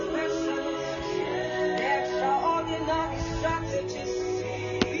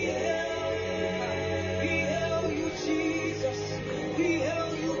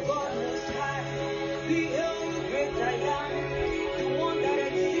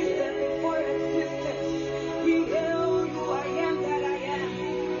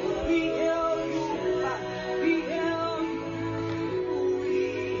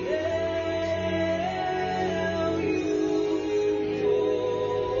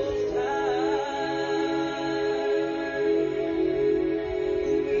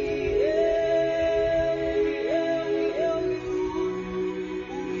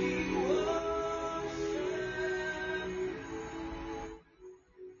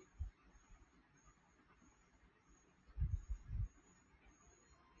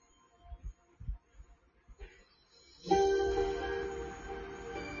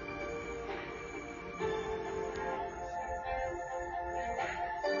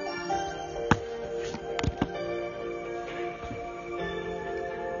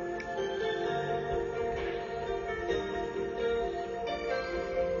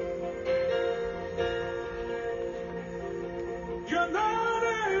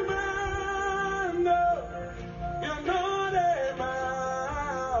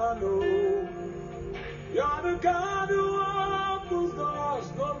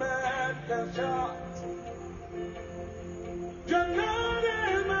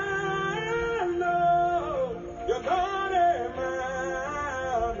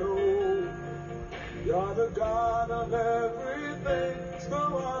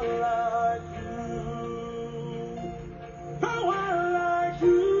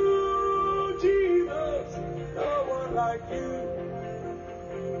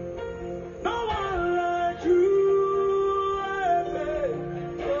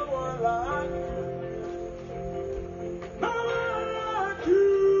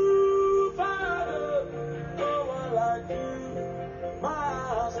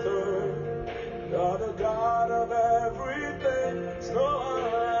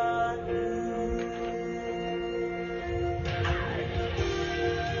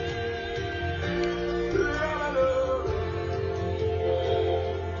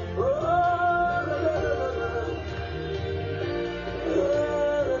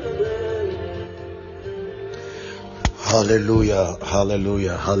Hallelujah,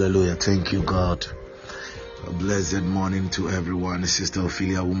 hallelujah, hallelujah. Thank you, God. A blessed morning to everyone. Sister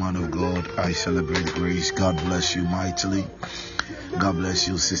Ophelia, woman of God, I celebrate grace. God bless you mightily. God bless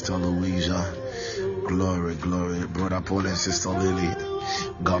you, Sister Louisa. Glory, glory. Brother Paul and Sister Lily.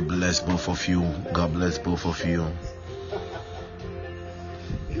 God bless both of you. God bless both of you.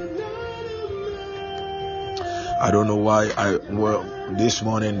 I don't know why this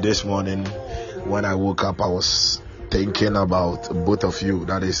morning when I woke up, I was thinking about both of you.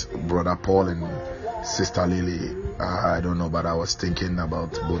 That is Brother Paul and Sister Lily. I don't know, but I was thinking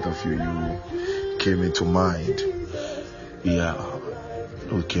about both of you. You came into mind. Yeah,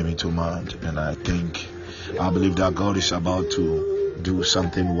 you came into mind, and I believe that God is about to do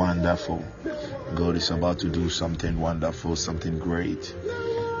something wonderful. God is about to do something wonderful, something great.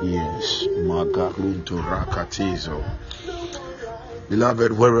 Yes, Magarunto Rakatizo.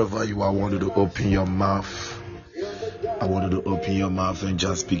 Beloved, wherever you are, I want you to open your mouth. I want you to open your mouth and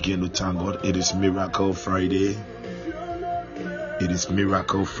just begin to thank God. It is Miracle Friday. It is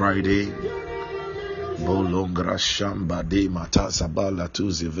Miracle Friday. Bolongra shamba de matasabala tu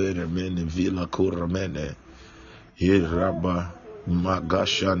zivere mene vila kuramene. Hiraba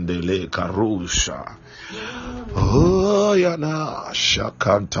magashandele karusha. Oh yana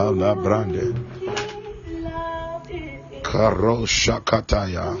shakanta la brande. Karo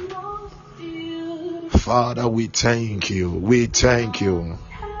shakataya. Father, we thank you. We thank you.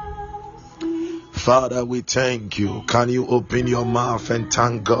 Father, we thank you. Can you open your mouth and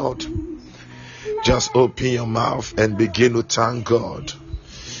thank God? Just open your mouth and begin to thank God.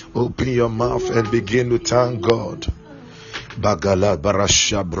 Open your mouth and begin to thank God. Bagala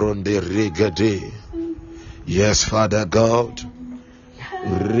barasha bronde regade. Yes, Father God.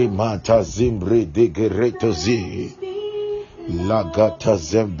 Rimata zimbri digereto zi. Lagata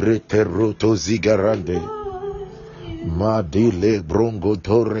zembre teruto zigarande. Madile brongo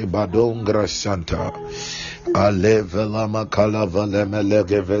torre badongra santa. Alevela makala valemele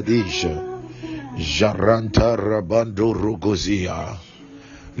vedisha. Jaranta rabando rugozia.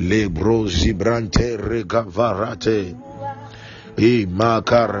 Lebro zibrante regavarate.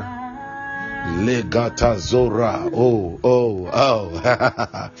 Makar legata zora. Oh.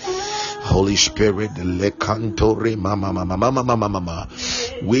 Holy Spirit, lekantore mama.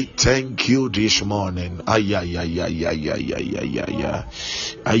 We thank you this morning.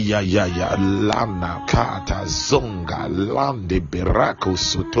 Lana kata zonga lande berako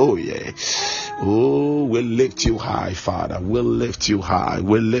sotoye. Oh, we'll lift you high, Father. We'll lift you high.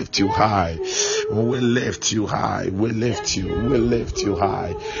 We'll lift you high. We'll lift you high. We'll lift you. We'll lift you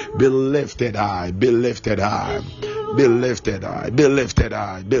high. Be lifted high. Be lifted high. Be lifted high. Be lifted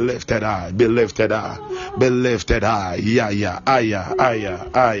high. Be lifted high. Be lifted high. Be lifted high.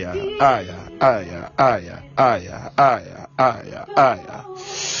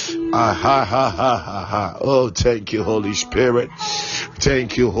 Oh, thank you, Holy Spirit.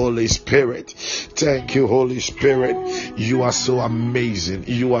 Thank you, Holy Spirit. Thank you, Holy Spirit. You are so amazing.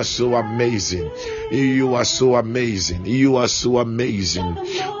 You are so amazing. You are so amazing. You are so amazing.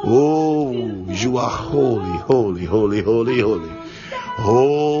 Oh, you are holy, holy, holy, holy, holy.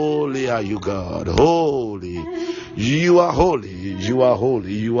 Holy are you, God. Holy. You are holy. You are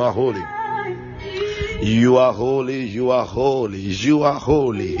holy. You are holy. You are holy, you are holy, you are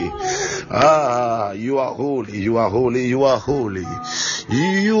holy. You are holy, you are holy, you are holy.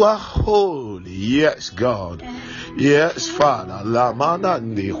 You are holy. Yes, God. Yes, Father. La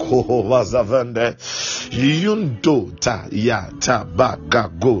manandi kovazavende. Yundo ta ya ta baga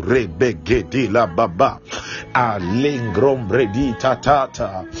go rebegedi la baba. Alingrom bredi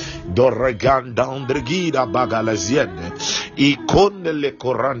tatata. Doregan drigida bagalaziende. Ikonde le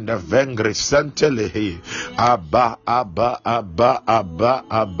koranda vengre santelehe. Abba.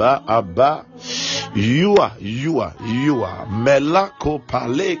 You are Melako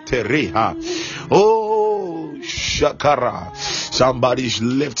palete reha. Oh, Shakara. Somebody's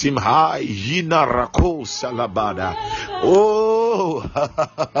lift him high. Yina rako salabada. Oh, Oh,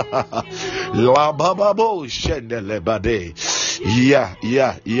 la bababo shendele bade. Yeah.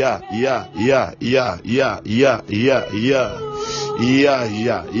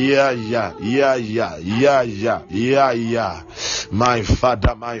 My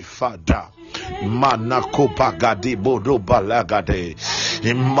father. Manakopa gadi bodo balagade.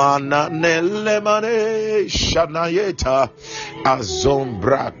 Imana nelemane shanayeta.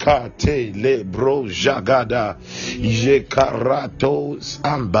 Azombrakate lebro jagada. Yekaratos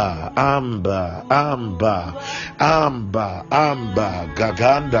amba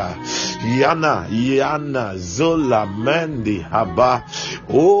gaganda. Yana zola mendi haba.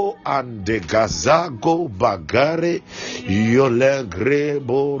 O ande gazago bagare. Yole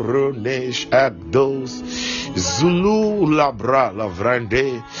grebo ronesh agdos. Zulu labra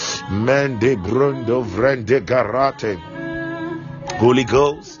lavrande. Mende brundo vrende garate. Holy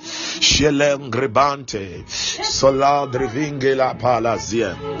Ghost, Shelem Grebante, Soladrivinge la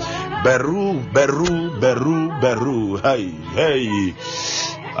Palazia, Beru, hey,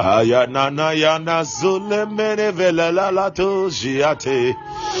 Ayana Zule Menevela Lato Giate,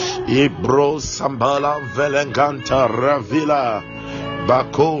 Ibro Sambala Velenganta Ravila,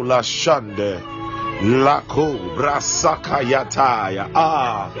 Bako la Shande, Lako Brasaka Yataya,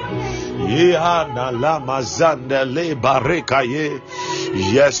 Yana lama zande le barekaye.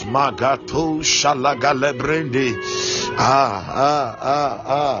 Yes, magato shalaga lebrende.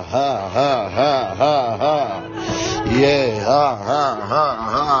 Yeah,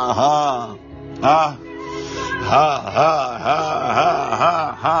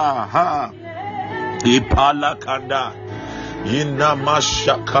 Ipala kanda. Ina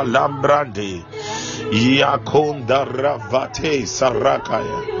mashaka lambrande. Yakonda ravate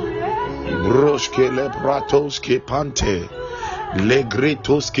sarakaya. Broshke le pratos ke pante, le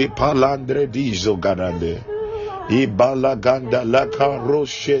gritos ke palandre dizo garande, ibala ganda la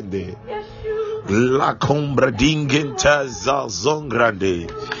caroshede, la combra dingenta zazongrande,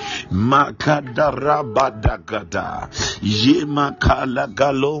 makadara badagada, yemakala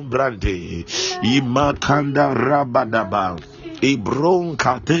galombrande, imakanda rabadaba. Ibron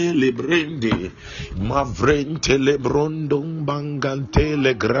kate lebrende, mavrente lebrondon bangante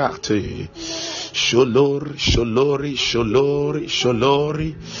le grate, sholori,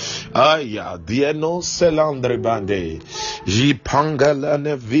 aya, dieno selandre bande, jipangala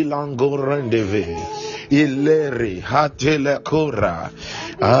ne vilango rendeve, ileri hate le cora,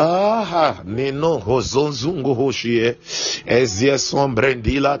 nino hozonzungu hoshie, ezie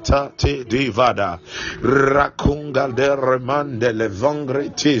sombrendila tate divada, rakunga de remande le vangre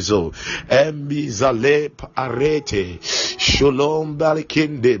tizo, embizalep arete, sholom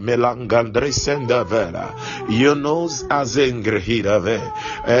balikinde melangandre sendavera, yonos azengrehidave,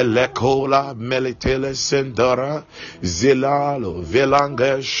 elekola melitele sendora, zilalo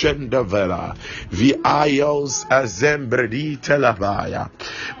velanga shendavera, vi ayos azembredi telabaya,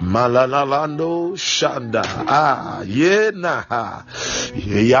 malalando shanda, yena,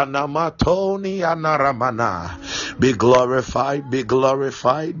 yanamatoni anaramana, be glorified, be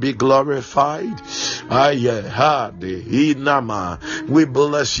glorified, be glorified. Inama. We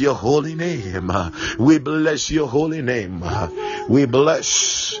bless your holy name. We bless your holy name. We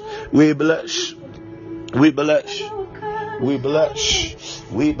bless. We bless. We bless. We bless.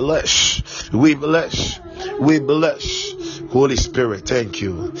 We bless. We bless. We bless. Holy Spirit, thank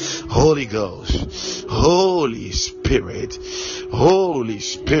you. Holy Ghost, Holy Spirit, Holy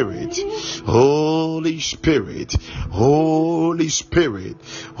Spirit, Holy Spirit, Holy Spirit,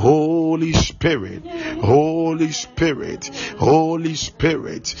 Holy Spirit, Holy Spirit, Holy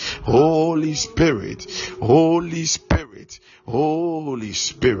Spirit, Holy Spirit, Holy Spirit, Holy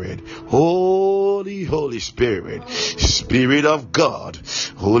Spirit, Holy Spirit, Spirit of God,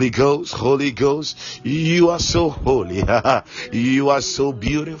 Holy Ghost, you are so holy, you are so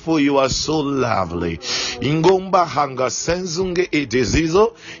beautiful, you are so lovely. Ingomba hanga senzunge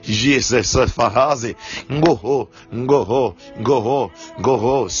itizizo, Jesus fahazi, ngoho,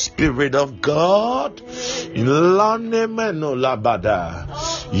 Spirit of God, lane meno labada,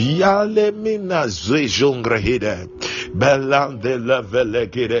 yale mina zwe jongrehide, belande levele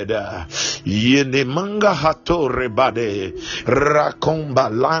gireda, yene manga hato rebade, rakomba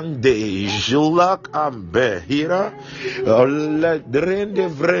lande, julak ambe hira, le drende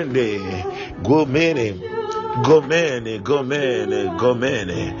vrende, gomene,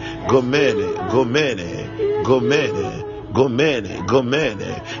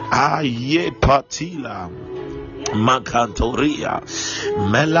 aye patila. Macantoria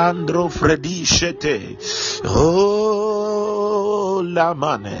Melandro Fredishete. Oh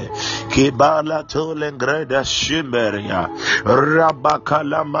lamane kibala tolengreda shimberia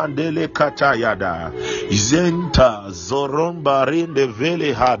rabakala mandele katayada zenta zorombarinde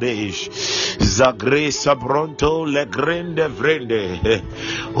vele hadesh zagresa bronto legrende vrende.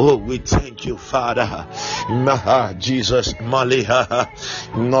 Oh, we thank you, Father. Maha Jesus maliha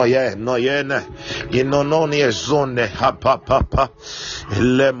noyene inononi zone hapapapa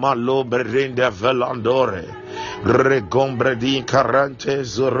le malo berinde velandore regombre di carante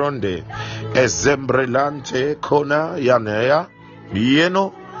zoronde ezembrelante kona yanea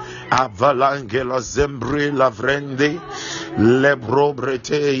yeno avalangela zembri lavrende le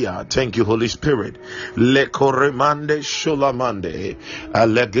brobreteya. Thank you, Holy Spirit. Le coremande sholamande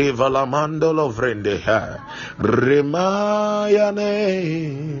allegeva la mando lovrende ha remayane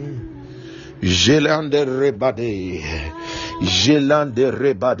gelande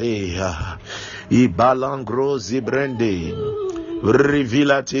rebade ibalangro zibrende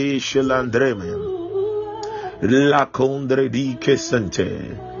rivilati shelandreme la condre di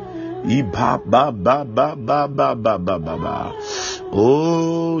kesente iba ba ba ba ba ba ba ba ba ba.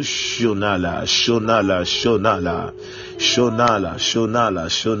 Oh,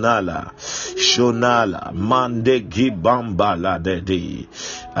 shonala mande gibamba la dedi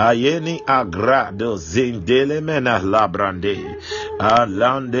ayeni agrado zindele mena labrande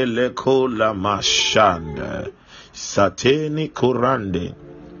alande leko la mashanda sateni kurande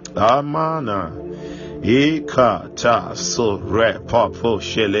amana ikata so re popo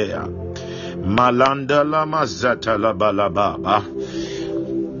shelea malanda la mazata la balababa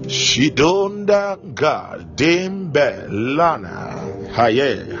shidonda ga dembe lana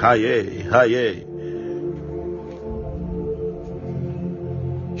haye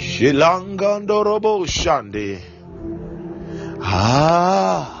shilangandorobo shande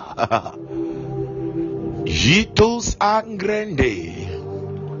jitos angrende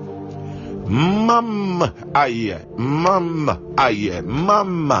Mam aye,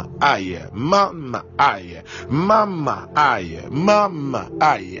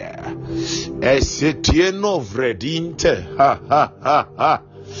 esetieno vredinte ha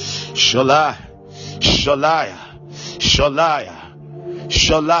sholaya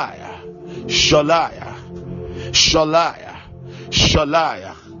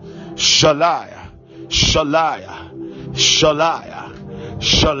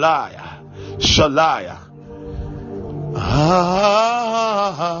Shalaya.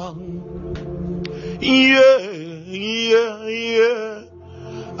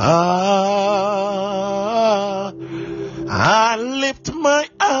 I lift my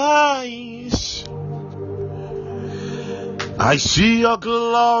eyes. I see your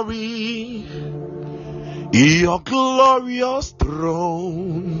glory, your glorious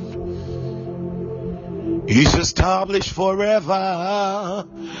throne is established forever.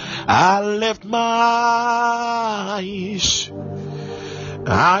 I lift my eyes.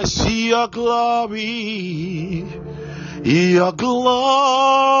 I see your glory, your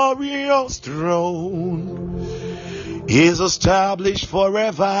glorious throne is established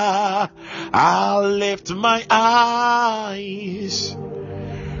forever. I lift my eyes.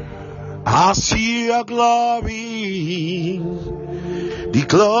 I see your glory, the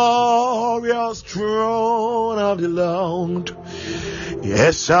glorious throne of the Lord,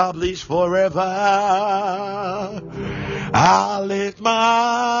 established forever. I lift my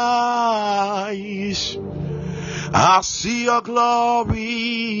eyes. I see your glory,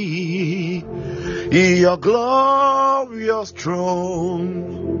 your glorious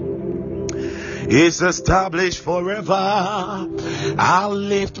throne is established forever. I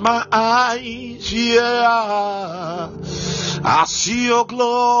lift my eyes, I see your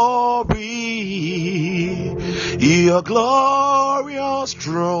glory, your glorious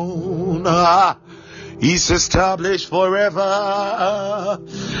throne is established forever.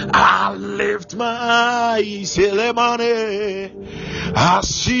 I lift my eyes, I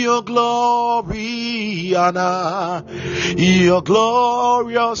see your glory, Anna, your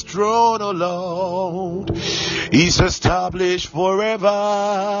glorious throne, O Lord, is established forever.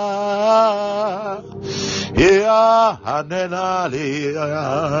 Yeah, Hanelali,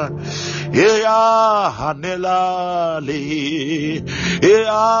 yeah, Hanelali,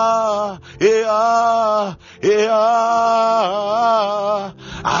 yeah.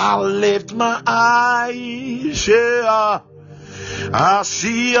 I lift my eyes, yeah. I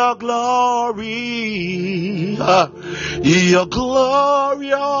see your glory, your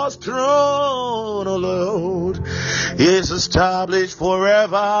glorious throne, O Lord, is established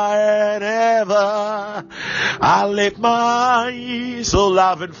forever and ever. I lift my eyes, oh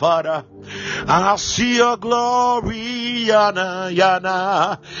loving Father, I'll see your glory, Yana,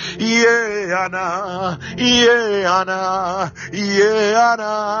 Yana, yeah, Yana, yeah, Yana, yeah,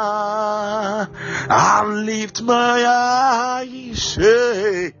 Yana. I lift my eyes,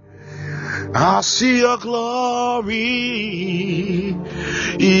 hey, I see your glory,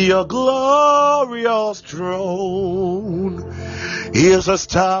 your glorious throne is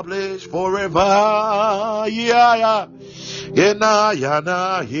established forever. Yeah, yeah. Yana,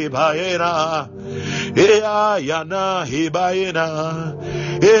 yana, hibayena. Yeah, yana, hibayena.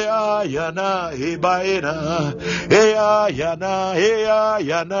 Yeah, yana, hibayena. Yeah, yana, yeah,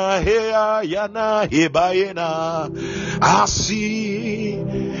 yana, yeah, yana, hibayena. I see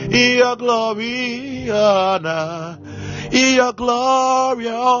your glory, Yana. Your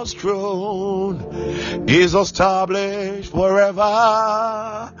glorious throne is established forever.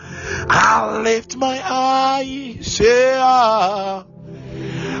 I lift my eyes, yeah.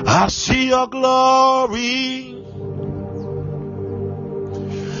 I see your glory,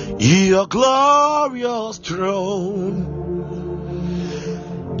 your glorious throne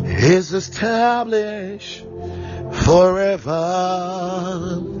is established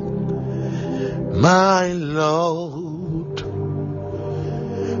forever. My Lord,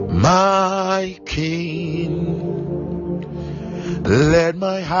 my King, let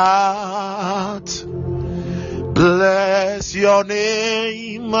my heart bless your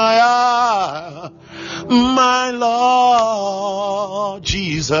name, my Lord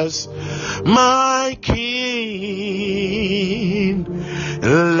Jesus, my King,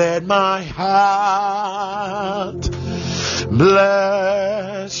 let my heart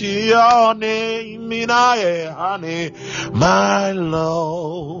bless your name, my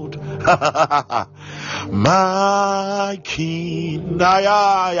Lord, my King,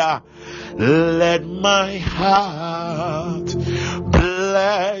 let my heart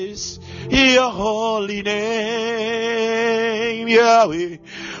bless your holy name, Yahweh,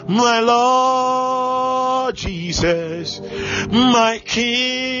 my Lord Jesus, my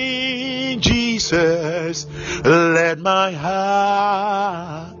King Jesus, let my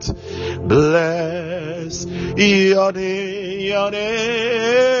heart bless your name,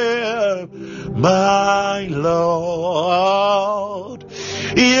 my Lord.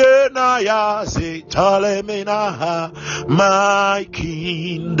 My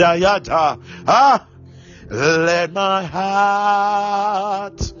King, let my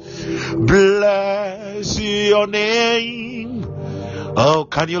heart bless your name. Oh,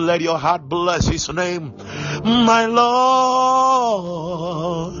 can you let your heart bless his name? My Lord,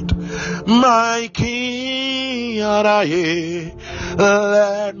 my King,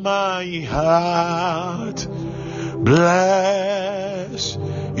 let my heart bless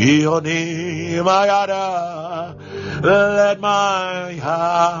your name, let my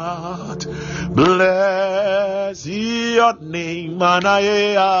heart bless your name, let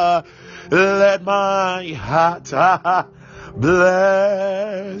my heart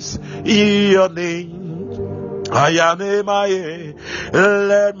bless your name. I am let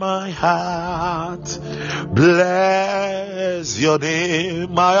my heart bless your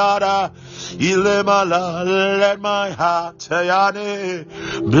name, let my heart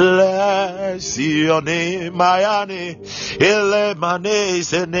bless your name, let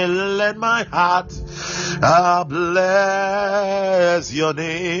my heart bless your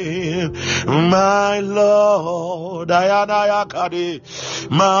name, my Lord,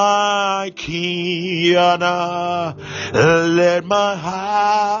 my King, let my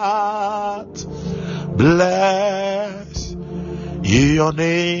heart bless your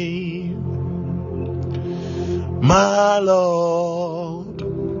name, my Lord,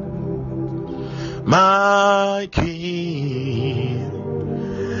 my King,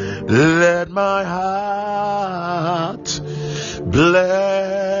 let my heart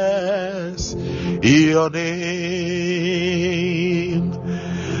bless your name,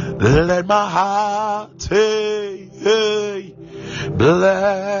 let my heart, hey,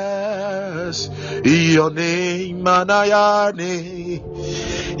 bless your name, manayane,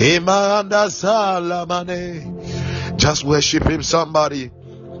 imanda salamane. Just worship him, somebody.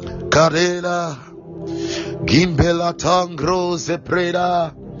 Karela, gimbela tangro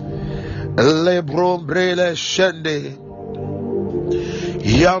zepreda, lebron brele shende,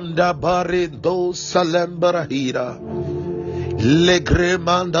 yanda barindo salembarahira,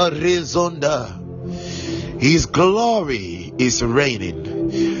 legremanda rizonda. His glory is reigning.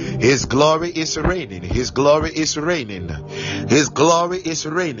 His glory is raining. His glory is raining. His glory is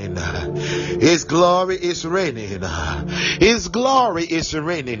raining. His glory is raining. His glory is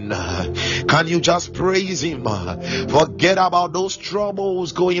raining. Can you just praise him? Forget about those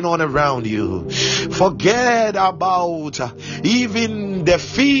troubles going on around you. Forget about even the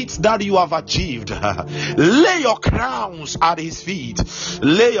feats that you have achieved. Lay your crowns at his feet.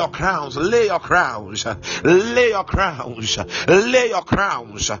 Lay your crowns. Lay your crowns. Lay your crowns. Lay your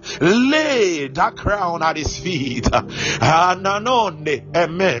crowns. Lay that crown at his feet. Ananone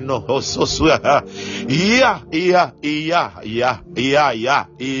emeno ososua. Yeah.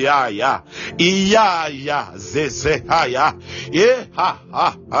 Zeze haya. Yeah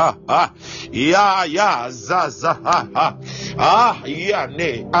ha. Yeah zaza ha.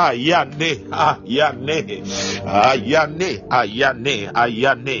 Ayane.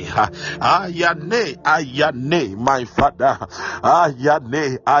 My father.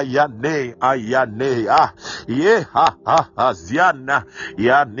 Ayane. Yeah ha. Ziana.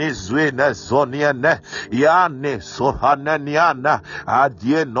 Yane zwene zoniene. Yane sohaneniana.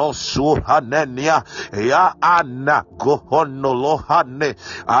 Adieno sohanenia. Ya ana gohonolohane.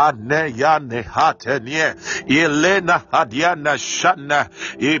 Ane yane hatenie. Elena hadiana shana.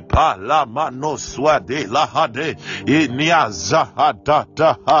 Ipala mano swade lahade. Iniaza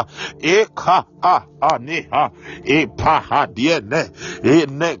hadata. Eka aniha. Ipahadiene.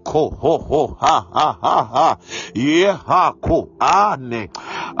 Ineko ho ha. Yeha ko ane.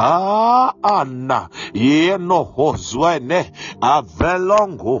 Anna. Yeno hozwene.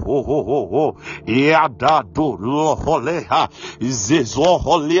 Avelongo ho. Yadadu loholeha.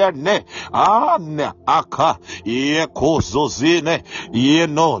 Zizoholiene. Ane aka. Yeko zozine.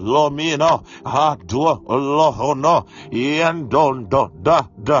 Yeno lomino. Adu lohono. Yendondo da.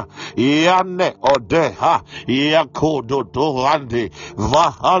 Yane odeha. Yakodo dohande.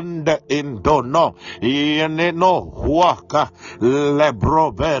 Vahande indono. Yeneno huaka.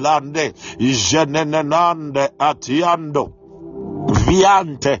 Lebrobelande. Jenenande atiando.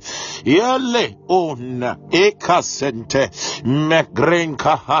 Viante yele on ekasente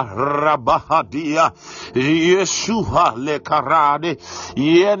megrenka rabahadia Yeshua le karade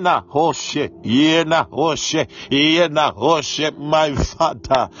yena hoshe my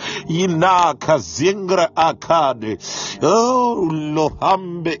father ina kazingra akade oh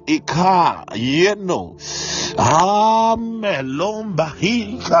lohambe ika yeno amelomba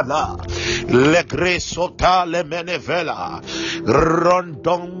hikala le gresota le menevela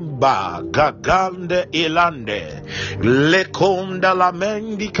Rondomba gagande ilande le conda la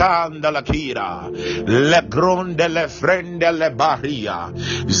mendicanda la kira le gronde le frende le baria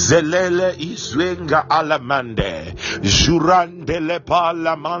zelele iswenga alamande jurande le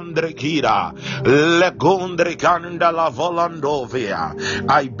pala mandre kira le gondre canda la volandovia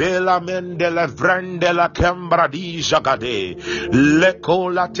ai bella mende le vrende la cambra di jagade le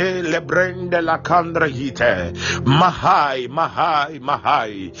colate le brende la candrahite mahai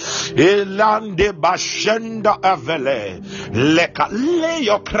elande bashenda avele lay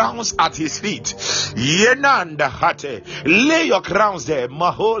your crowns at his feet yenanda hate lay your crowns there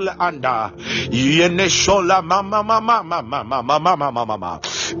mahol anda yene shola mama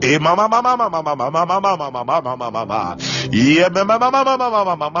e mama ye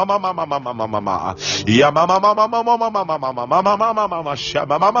mama ya mama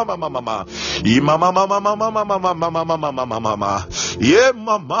ye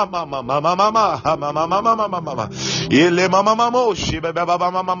mama ile mama shibe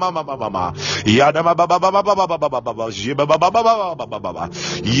mama ya da baba shibe baba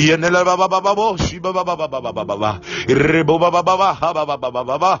ye ne baba shibe baba rebo baba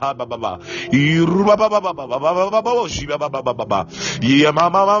iru baba shibe baba ye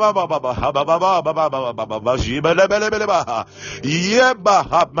mama shibe bele ye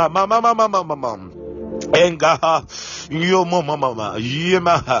ba mama Enga yo mama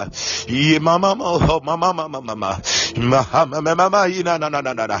yema mama ina na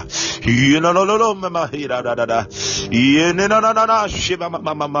ina no mama ira da ina na shiba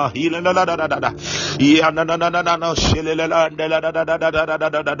mama ina da ya na shilele da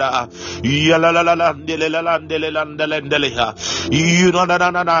ya la ndele ha you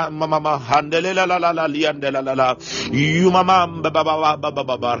na mama handele la liandela you mama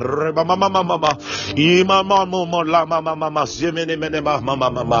baba mama Mama la mama semene mene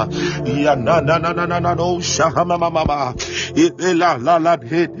mama ya na no shahama mama la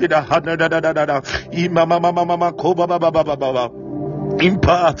hit da mama ko baba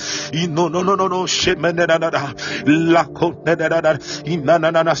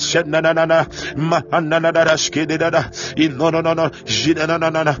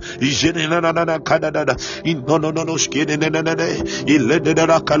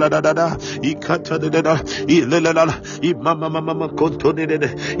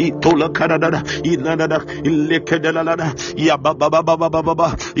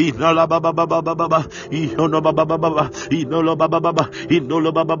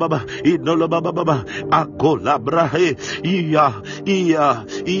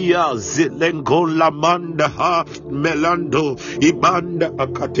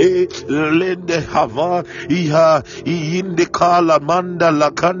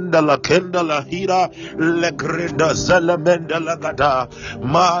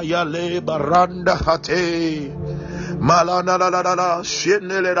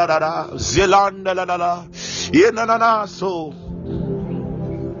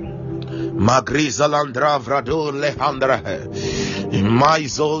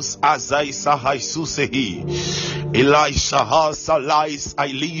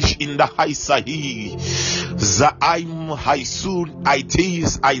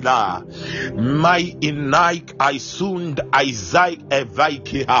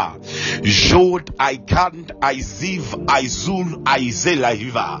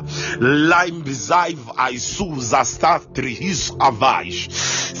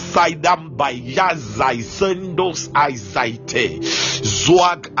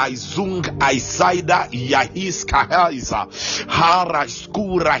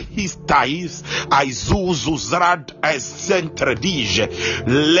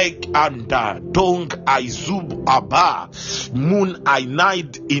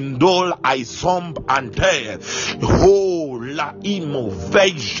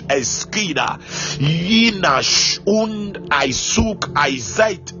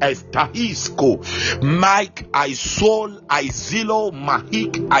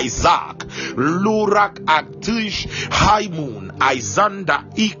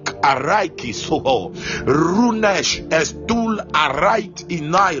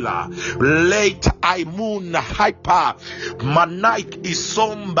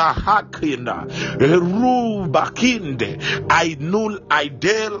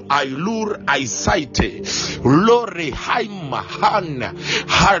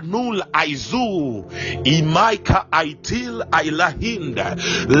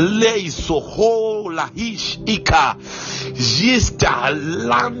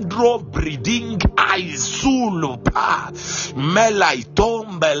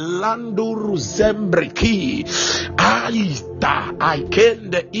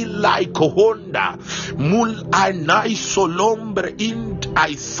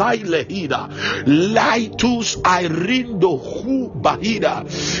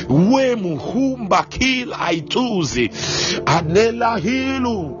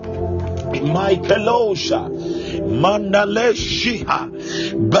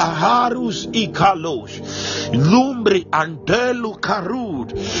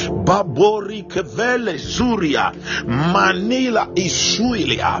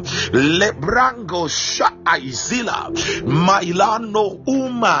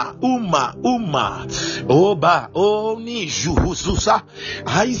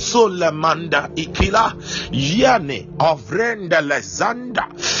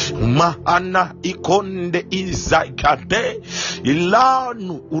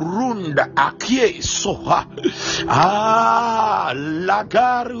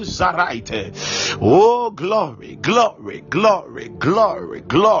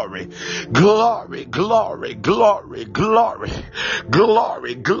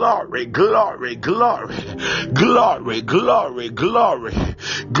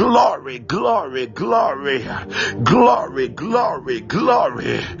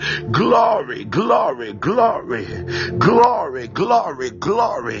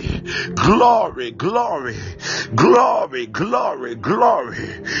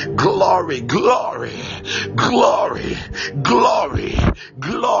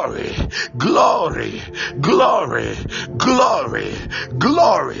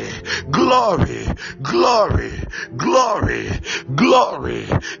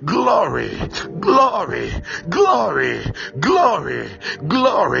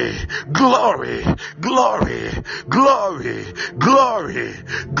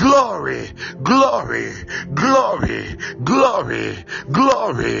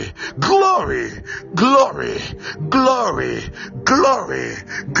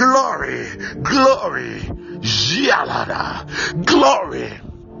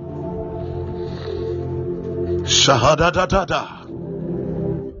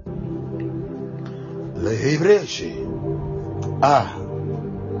Lebreshi. Ah.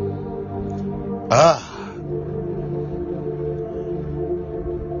 Ah.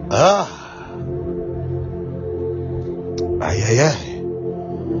 Ah. Ayeye.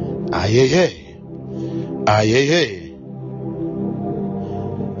 Ayeye. Ayeye.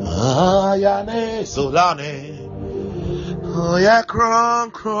 Ayane solane. Oh yeah,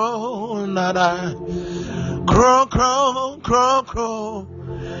 cron, cron, nada. Cron, cron, cron, cron.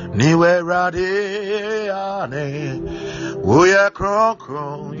 Niwe radiane. Oh yeah, cron,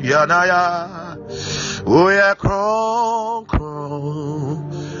 cron, yanaya. Oh yeah, cron, cron.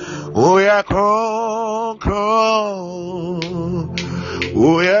 Oh yeah, cron, cron.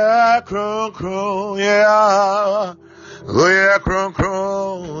 Oh yeah, cron, cron, yeah. Oh yeah, cron,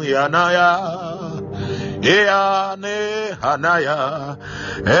 cron, yanaya. Ea ne hanaya,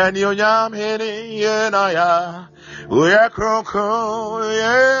 and yonyam hini yenaya. Oya kron kron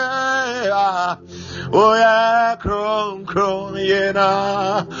yeah. Oya kron kron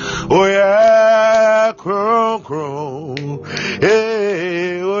yena. Oya kron kron.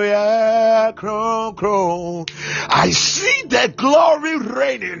 Hey, oya kron kron. I see the glory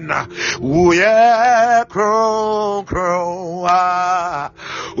raining. Oya kron kron.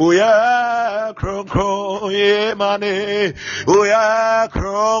 Oya kron kron ye mane. Oya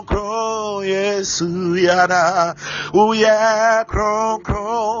kron kron yesu yana. Uya kron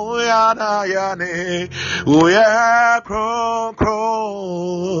kron yana yane. Uya kron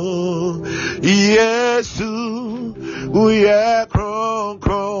kron Yesu. Uya kron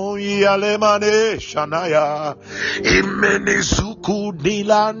kron yalemane shanaya. Imene suku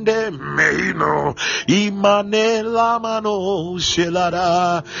nilande meino. Imane lamano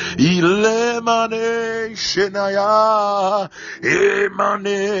shelada. Ilemane shenaya.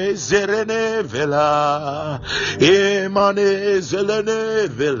 Imane zerene vela. Emane zelene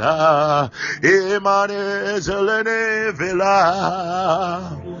vela. Emane zelene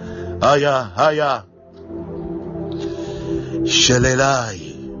vela. Aya, aya. Shelelai.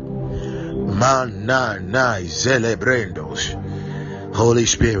 Mananai zelebrendos. Holy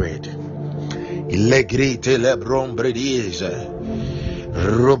Spirit. Legrite lebron bredize.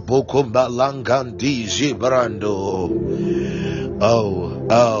 Robokombalangandi zibrando. Oh,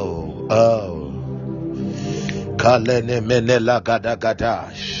 oh, oh. Kalene menela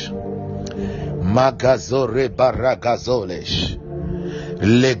gadagadash. Magazore baragazolesh.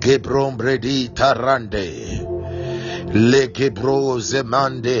 Legebron bredi tarande. Legebro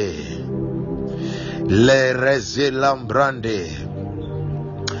zemande. Le rezilambrande.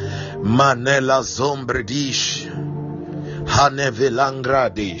 Manela zombredish.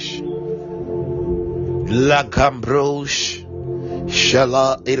 Hanevilangradish. La cambrosh.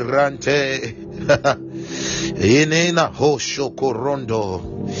 Shala irante. Inena hosho korondo.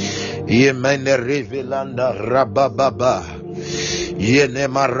 Yemene revelanda rabababa. Yene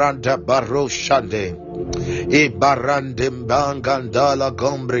maranda baroshande. E barande mbangandala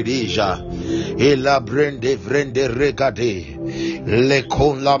gombredija. E la brende vrende regade. Le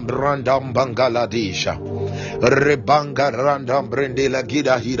con la branda mbangaladisha. Rebanga randam brende la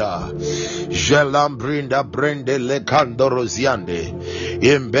gida hira. Jelam brinda brende le candoroziande.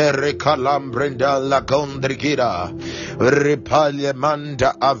 Imbere calam brenda la gondrigida. Repaglia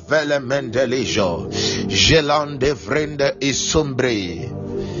manda avele mendelijo. Gelande vrende isumbre.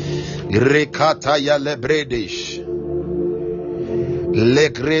 Recata ya lebredish.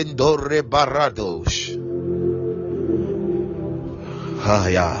 Legrendore barados. Ah,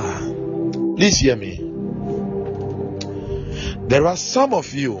 yeah. Please hear me. There are some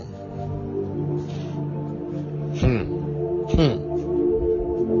of you.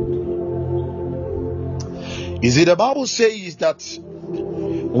 You see, the Bible says that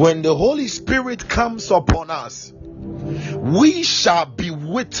when the Holy Spirit comes upon us, we shall be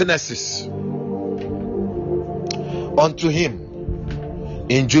witnesses unto Him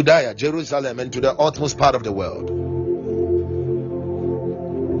in Judea, Jerusalem, and to the utmost part of the world.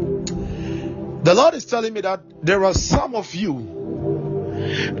 The Lord is telling me that there are some of you.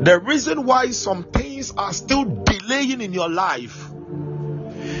 The reason why some things are still delaying in your life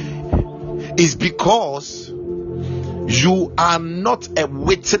is because you are not a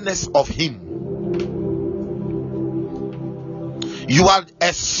witness of Him. You are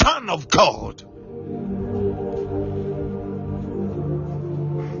a son of God.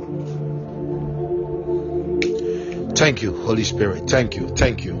 Thank you, Holy Spirit. Thank you.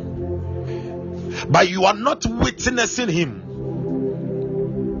 Thank you. But you are not witnessing Him.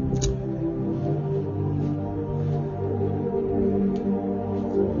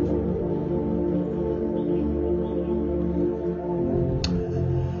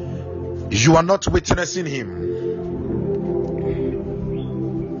 You are not witnessing him.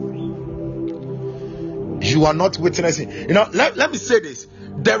 You are not witnessing. Let me say this.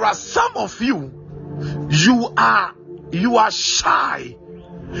 There are some of you, you are shy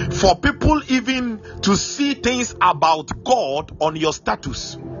for people even to see things about God on your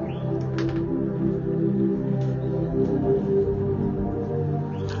status.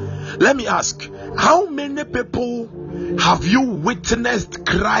 Let me ask, how many people have you witnessed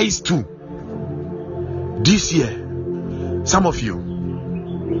Christ to this year? Some of you.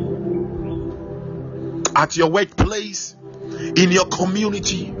 At your workplace, in your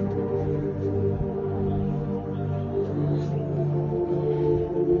community.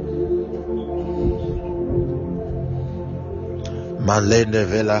 Malene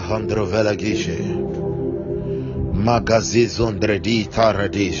vela handro vela gishe. Magazizon dredita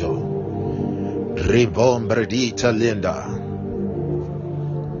radijo. Ribom bredita linda.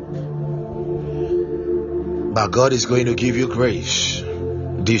 But God is going to give you grace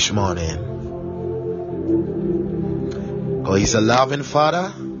this morning. Oh, He's a loving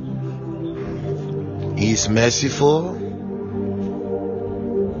Father. He's merciful.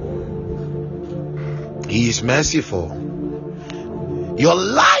 He is merciful. Your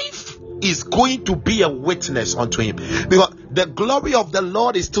life is going to be a witness unto Him, because the glory of the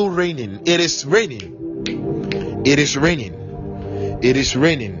Lord is still reigning. It is raining. It is raining. It is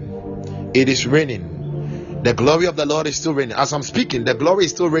raining. It is raining. The glory of the Lord is still reigning. As I'm speaking, the glory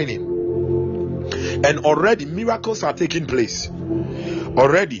is still reigning. And already miracles are taking place.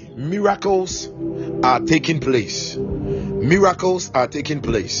 Already miracles are taking place. Miracles are taking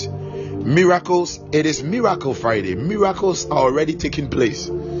place. Miracles. It is Miracle Friday. Miracles are already taking place.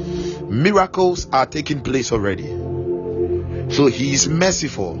 Miracles are taking place already. So He is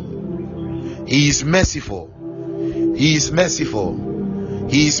merciful. He is merciful. He is merciful.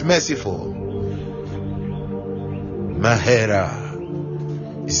 He is merciful. Mahera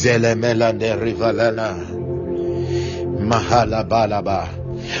Zelemelande Rivalana Mahala Balaba.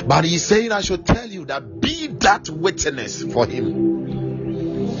 But He's saying, I should tell you that be that witness for Him.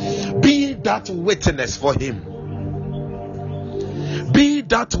 Be that witness for Him. Be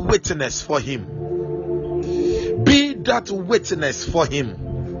that witness for Him. Be that witness for Him.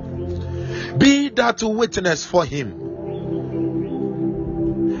 Be that witness for Him.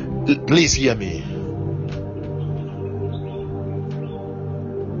 Please hear me.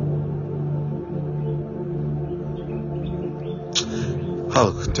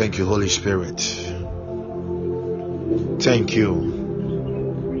 Oh, thank you, Holy Spirit. Thank you.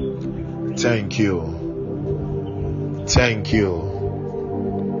 Thank you. Thank you.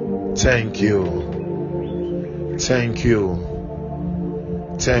 Thank you. Thank you.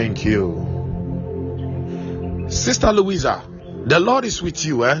 Thank you. Sister Louisa, the Lord is with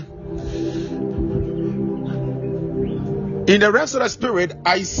you, eh? In the rest of the Spirit,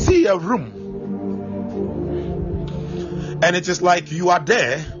 I see a room. And it is like you are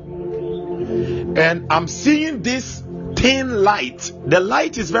there. And I'm seeing this thin light. The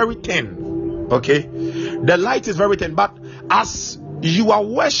light is very thin. Okay? The light is very thin. But as you are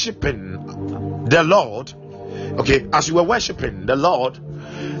worshiping the Lord, okay, as you are worshiping the Lord,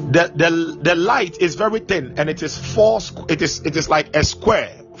 the light is very thin, and it is it is like a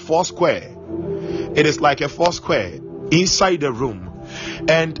square, 4 square. It is like a 4 square inside the room.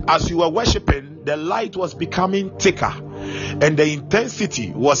 And as you were worshiping, the light was becoming thicker and the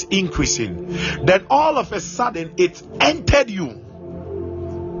intensity was increasing. Then all of a sudden it entered you.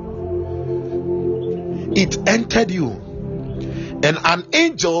 It entered you. And an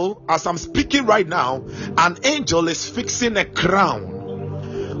angel, as I'm speaking right now, an angel is fixing a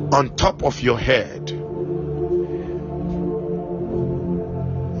crown on top of your head.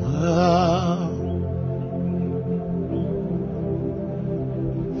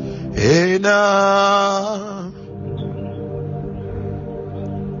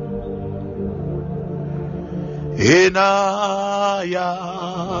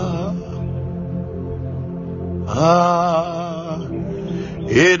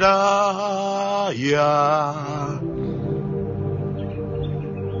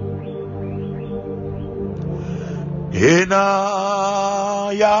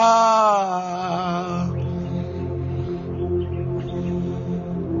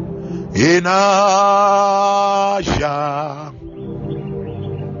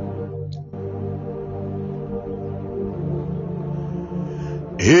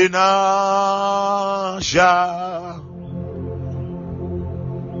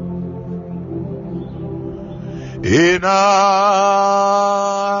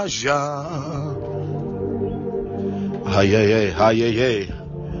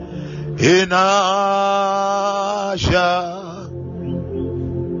 Inasha,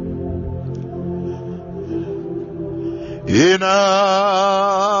 Inaya,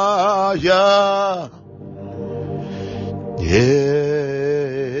 yeah,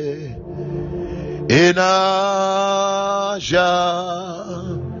 Inasha,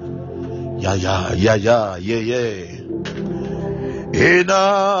 yeah,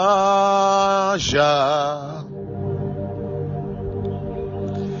 Inasha,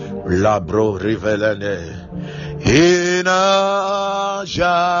 Labro Rivelene, Inasha,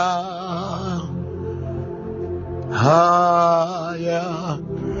 Haya,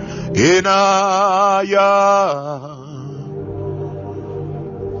 Inaya,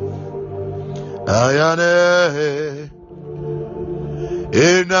 Ayane,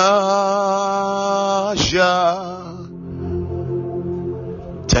 Inasha.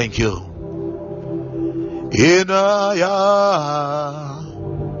 Thank you. Inaya,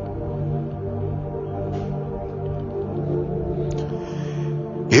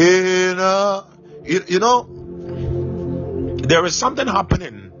 you know, there is something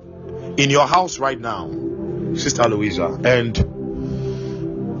happening in your house right now, Sister Louisa, and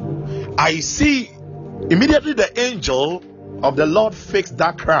I see immediately the angel of the Lord fixed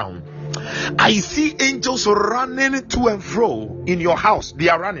that crown. I see angels running to and fro in your house. They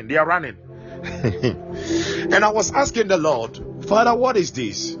are running. And I was asking the Lord, Father, what is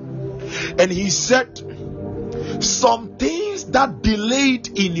this? And he said, some things that delayed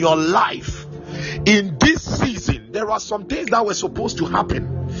in your life in this season, there are some things that were supposed to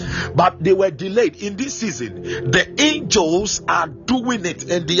happen, but they were delayed in this season. The angels are doing it,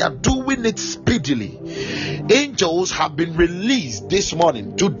 and they are doing it speedily. Angels have been released this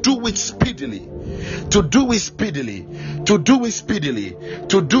morning to do it speedily, to do it speedily, to do it speedily,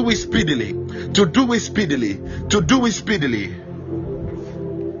 to do it speedily, to do it speedily, to do it speedily.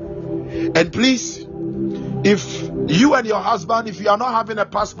 And please, if you and your husband, if you are not having a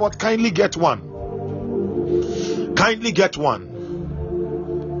passport, kindly get one. Kindly get one.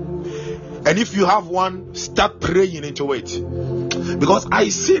 And if you have one, start praying into it. Because I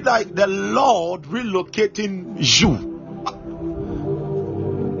see like the Lord relocating you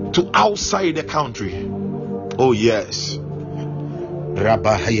to outside the country. Oh yes.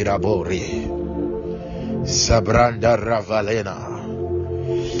 Rabahirabori Sabranda Ravalena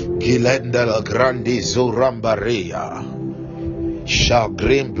Gilenda Grandi Zurambaria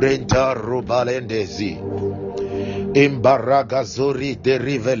Shagrim Brenta Rubalendezi Imbaragazori de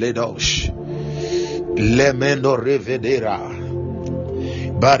Riveledosh Lemeno Revedera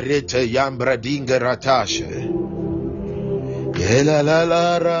Barrete Yambradinga Ratashe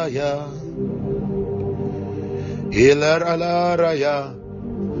Elalalaraya Elalalaraya.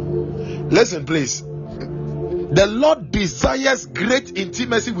 Listen, please. The Lord desires great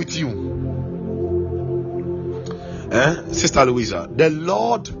intimacy with you. Sister Louisa, the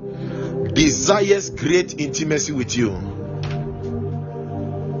Lord desires great intimacy with you.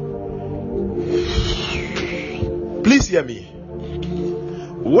 Please hear me.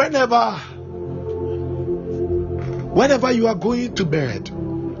 Whenever you are going to bed,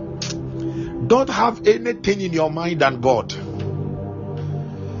 don't have anything in your mind than God.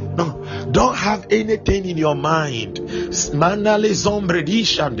 No, don't have anything in your mind.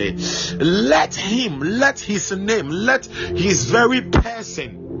 Let him, let his name, let his very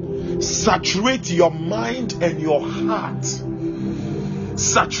person saturate your mind and your heart.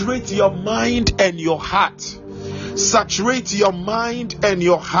 Saturate your mind and your heart. Saturate your mind and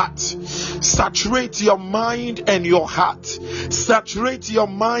your heart. Saturate your mind and your heart. Saturate your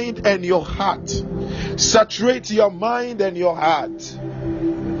mind and your heart. Saturate your mind and your heart.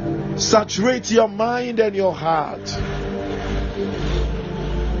 Saturate your mind and your heart.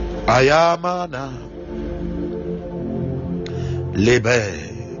 Ayamana Lebe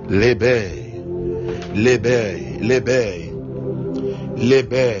Lebe Lebe Lebe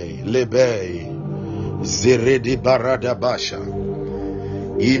Lebe Lebe Zeredi Barada Basha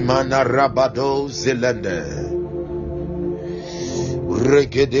Imana Rabado Zelende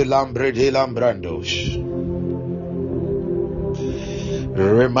Reke de Lambre de Lambrandos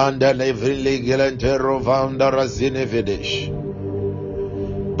Remanda Nevili Gelentero Vanda Razine Vidish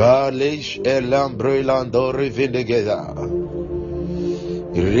Balish Elambre Landori Vindegeda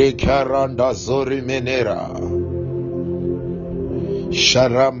Ricaranda Zori Menera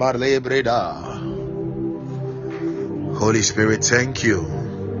Sharamale Breda. Holy Spirit, thank you.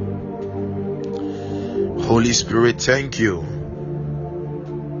 Holy Spirit, thank you.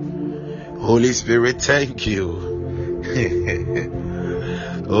 Holy Spirit, thank you.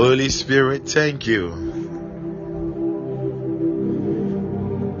 Holy Spirit, thank you.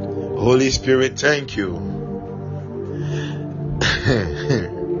 Holy Spirit, thank you.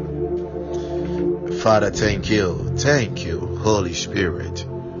 Father, thank you. Thank you, Holy Spirit.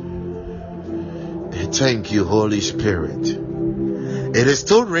 Thank you, Holy Spirit. It is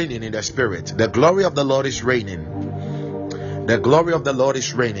still raining in the Spirit. The glory of the Lord is raining. The glory of the Lord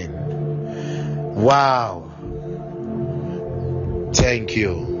is raining. Wow. Thank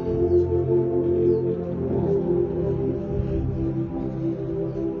you.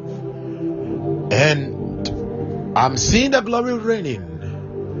 And I'm seeing the glory raining,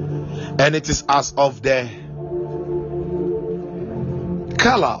 and it is as of the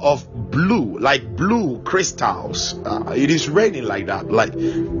color of blue, like blue crystals. It is raining like that, like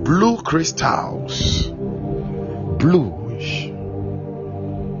blue crystals, bluish.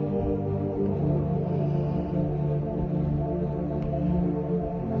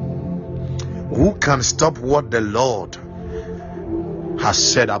 Who can stop what the Lord has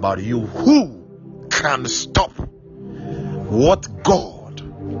said about you? Who can stop what God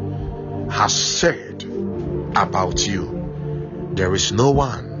has said about you? There is no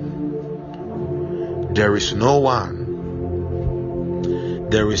one. There is no one.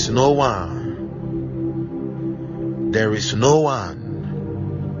 There is no one. There is no one.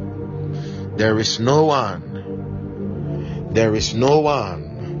 There is no one. There is no one.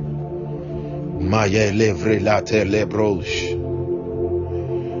 Maye levre late lebrosh.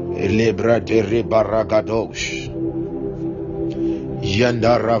 Lebra de rebaragadosh.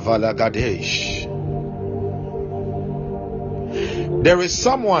 Yandara valagadesh. There is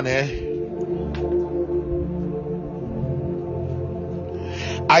someone,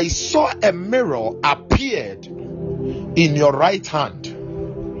 I saw a mirror appeared in your right hand,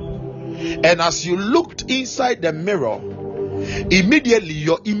 and as you looked inside the mirror, immediately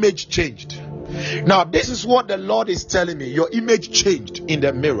your image changed. Now this is what the Lord is telling me. Your image changed in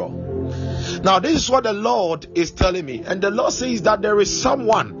the mirror. Now this is what the Lord is telling me, and the Lord says that there is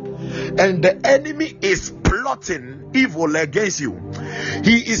someone, and the enemy is plotting evil against you.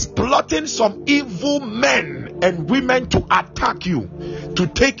 He is plotting some evil men and women to attack you, to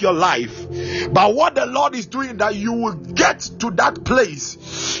take your life. But what the Lord is doing, that you will get to that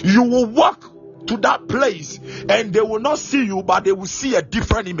place, you will walk to that place, and they will not see you, but they will see a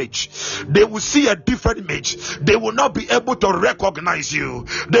different image. They will see a different image. They will not be able to recognize you.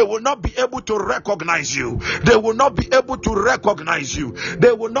 They will not be able to recognize you. They will not be able to recognize you.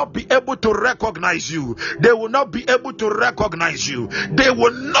 They will not be able to recognize you. They will not be able to recognize you. They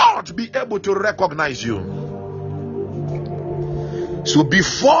will not be able to recognize you. So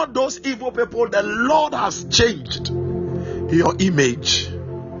before those evil people, the Lord has changed your image.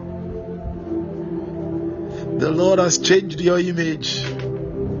 The Lord has changed your image.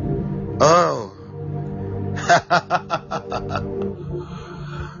 Oh.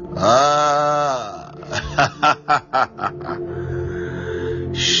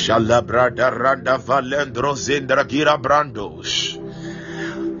 Shalabrada randa valendro zendragira brandos.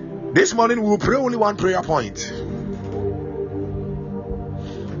 This morning we will pray only one prayer point.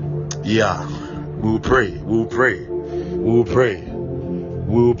 Yeah, we will pray. We will pray. We will pray.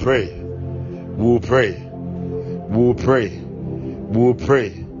 We will pray. We will pray. We will pray. We will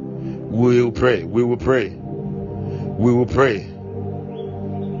pray. We will pray. We will pray. We will pray.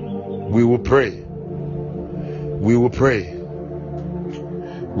 We will pray. We will pray.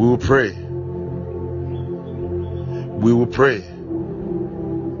 We will pray. We will pray.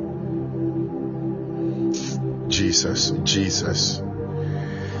 Jesus, Jesus.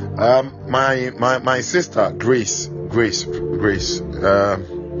 My sister Grace.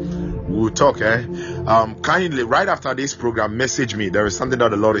 We'll talk. Kindly, right after this program, message me. There is something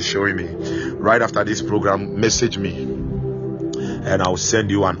that the Lord is showing me. Right after this program, message me, and I'll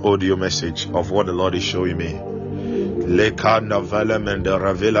send you an audio message of what the Lord is showing me. Lekana valemende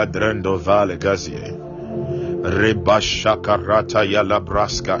ravela drendo vale gazie. Rebashakarata yala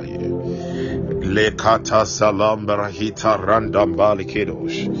braskaye. Lekata salam brahita randam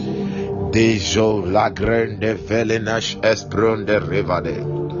balikidosh. Dejo la grande velenash espronde revade.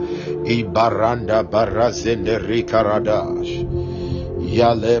 Ibaranda barazende rikaradash.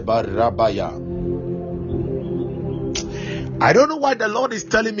 Yale barabaya. I don't know why the Lord is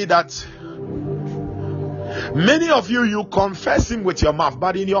telling me that. Many of you, you confess him with your mouth,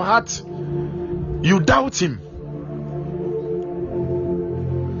 but in your heart, you doubt him.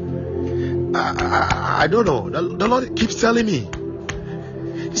 I don't know. The Lord keeps telling me.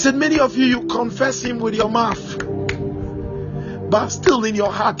 He said, many of you, you confess him with your mouth, but still in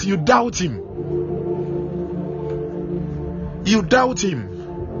your heart, you doubt him. You doubt him.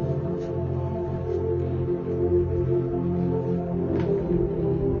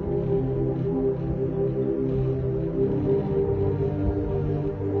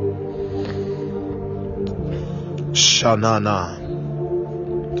 Shanana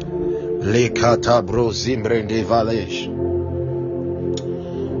Lekata bro zimbrende valesh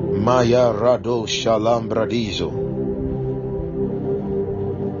Maya rado shalam bradizo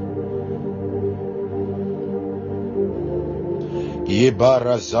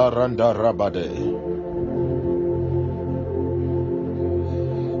Yebara zaranda rabade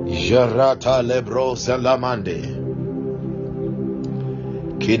Jarata lebro salamande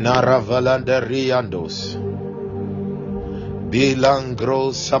Kinara valanda riandos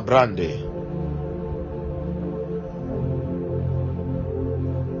Bilangro sabrande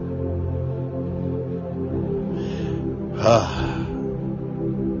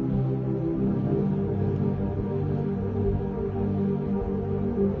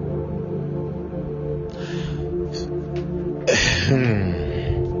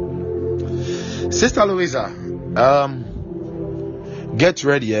Sister Louisa, get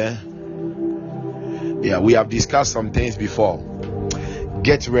ready, Yeah, we have discussed some things before.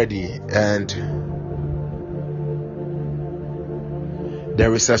 Get ready, and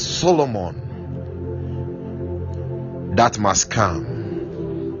there is a Solomon that must come.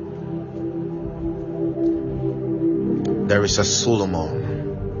 There is a Solomon.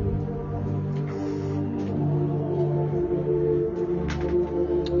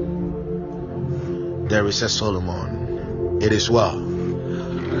 There is a Solomon. It is well.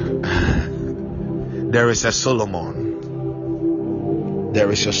 There is a Solomon. There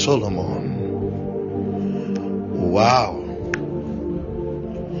is a Solomon. Wow.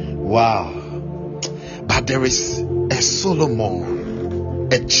 Wow. But there is a Solomon.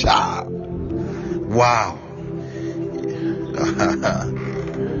 A child. Wow.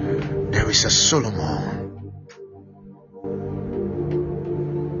 There is a Solomon.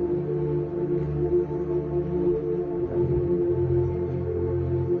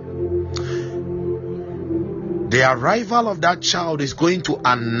 The arrival of that child is going to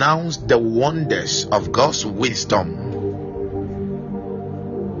announce the wonders of God's wisdom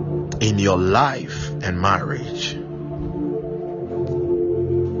in your life and marriage.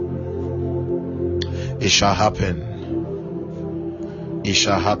 It shall happen. It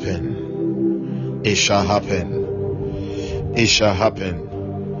shall happen. It shall happen. It shall happen.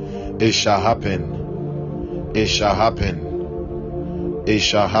 It shall happen. It shall happen. It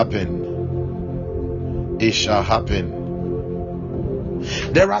shall happen. It shall happen.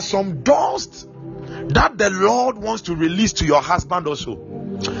 There are some doors that the Lord wants to release to your husband also.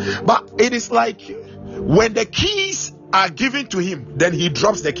 But it is like when the keys are given to him, then he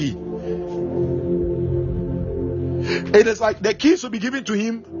drops the key. It is like the keys will be given to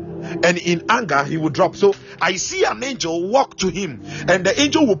him, and in anger he will drop. So I see an angel walk to him, and the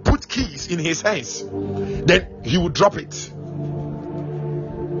angel will put keys in his hands. Then he will drop it.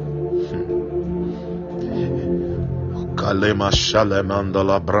 Kalema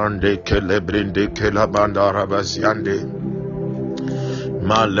shalemandala brande kelebrinde kelabanda rabaziande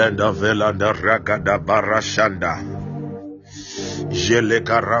malenda velanda ragada barashanda jele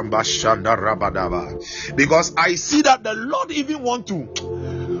karamba shanda rabadaba. Because I see that the Lord even want to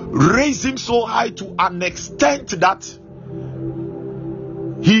raise him so high to an extent that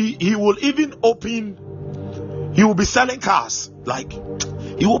he will even open, he will be selling cars. Like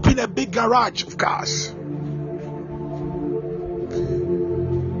he will open a big garage of cars.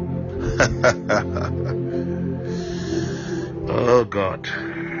 Oh God.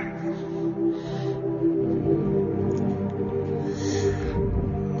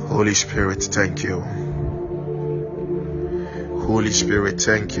 Holy Spirit, thank you. Holy Spirit,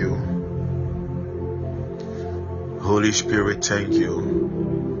 thank you. Holy Spirit, thank you.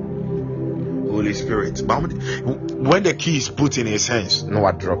 Holy Spirit. When the key is put in his hands, no,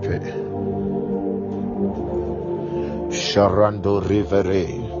 I drop it. Sharando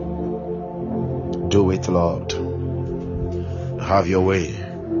Rivere. Do it, Lord. Have your way.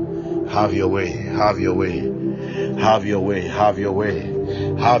 Have your way. Have your way. Have your way. Have your way.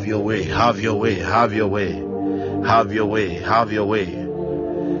 Have your way. Have your way. Have your way. Have your way. Have your way.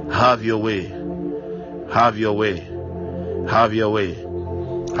 Have your way. Have your way. Have your way.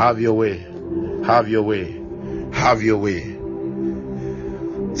 Have your way. Have your way. Have your way.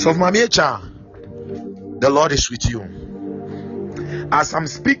 So, Mamiecha, the Lord is with you. As I'm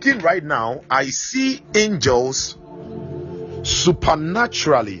speaking right now, I see angels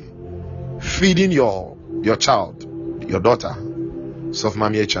supernaturally feeding your child, your daughter. So,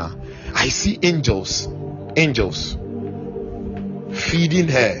 Mamiecha, I see angels feeding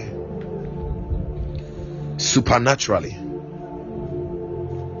her supernaturally.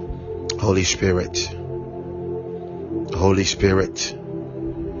 Holy Spirit, Holy Spirit,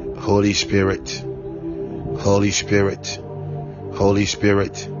 Holy Spirit, Holy Spirit, Holy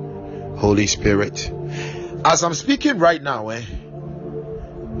Spirit, Holy Spirit. As I'm speaking right now,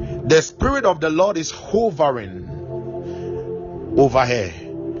 the Spirit of the Lord is hovering over her.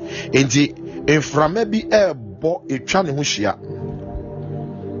 Inti inframe bi ebo etwa ne ho hia.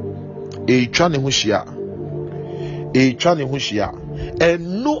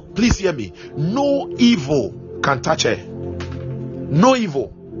 And no, please hear me, no evil can touch her. No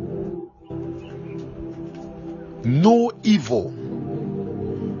evil. No evil.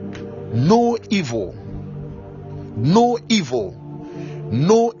 No evil. No evil.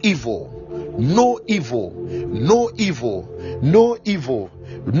 No evil. No evil. No evil. No evil.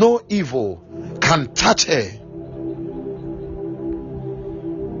 No evil can touch her.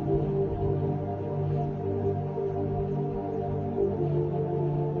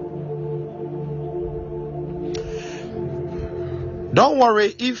 Don't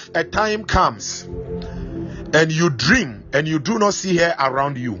worry if a time comes and you dream and you do not see her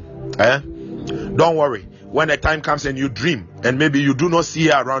around you. Don't worry. When a time comes and you dream and maybe you do not see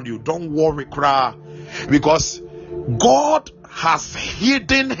her around you, don't worry, cry, because God has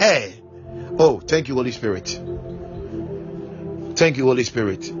hidden her. Oh, thank you, Holy Spirit. Thank you, Holy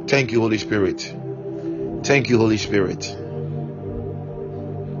Spirit. Thank you, Holy Spirit. Thank you, Holy Spirit.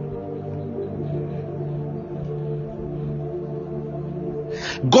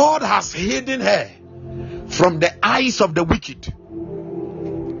 God has hidden her from the eyes of the wicked.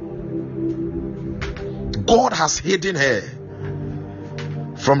 God has hidden her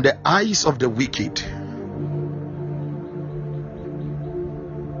from the eyes of the wicked.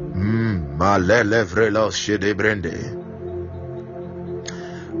 Malele vrelo shede brende.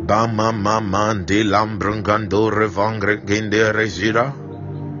 Bama mama de lambrungando revangre gende resira.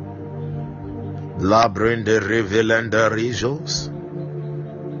 La brende revelenda rijos.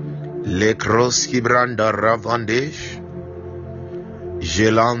 Le kroski branda ravandesh.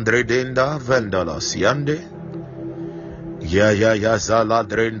 Gelandre denda vendala siande. Ya zala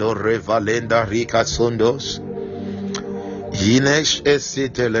drendo revalenda rica sondos. Yinesh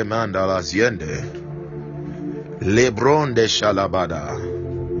esite le mandala siende. Lebron de shalabada.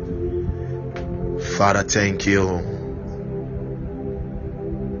 Father, thank you.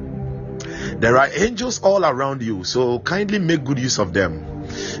 There are angels all around you, so kindly make good use of them.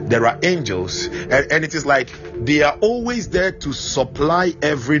 There are angels, and it is like they are always there to supply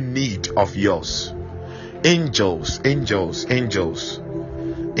every need of yours. Angels, angels, angels,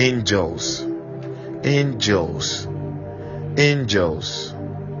 angels, angels, angels,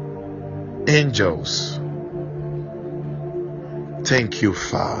 angels. Thank you,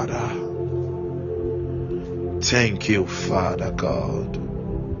 Father. Thank you, Father God.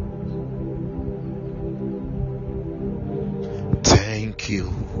 Thank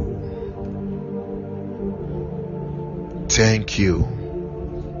you. Thank you.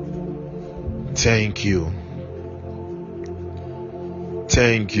 Thank you.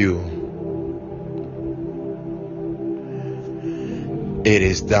 Thank you. It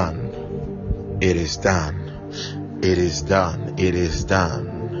is done. It is done. It is done. It is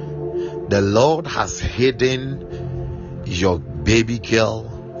done. The Lord has hidden your baby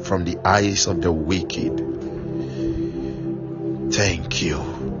girl from the eyes of the wicked. Thank you.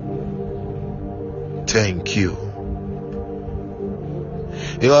 Thank you.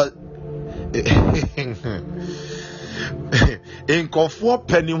 In comfort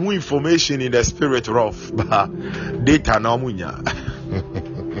penny information in the spirit rough, data namunya.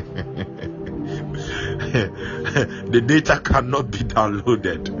 The data cannot be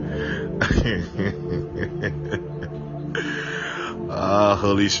downloaded.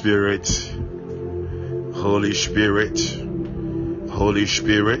 Holy Spirit, Holy Spirit, Holy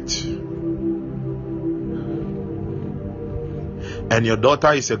Spirit. And your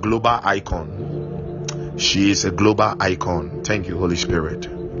daughter is a global icon. She is a global icon. Thank you, Holy Spirit.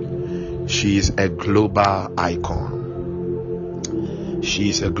 She is a global icon. She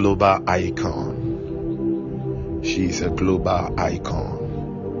is a global icon. She is a global icon.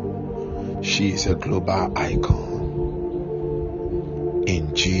 She is a global icon.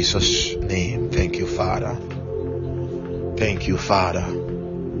 In Jesus' name. Thank you, Father. Thank you, Father.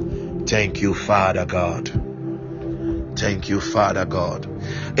 Thank you, Father God. Thank you, Father God.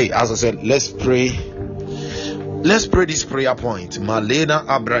 Hey, as I said, let's pray. Let's pray this prayer point. Malena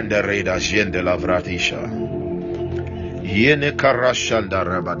abranda reda jende la vratisha. Yene karashanda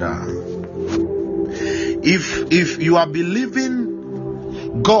rabada. If you are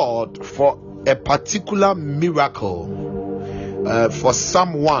believing God for a particular miracle for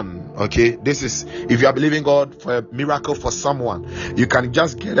someone, okay, this is, if you are believing God for a miracle for someone, you can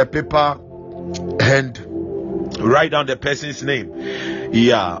just get a paper and Write down the person's name.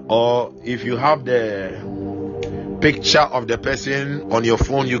 Yeah, or if you have the picture of the person on your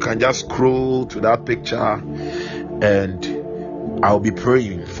phone, you can just scroll to that picture and I'll be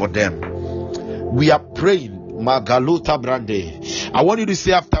praying for them. We are praying. Magaluta Brande. I want you to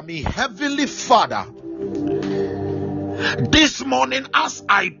say after me, Heavenly Father, this morning as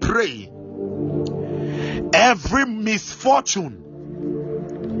I pray, every misfortune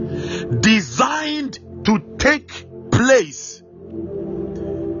designed to take place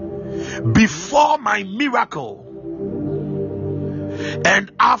before my miracle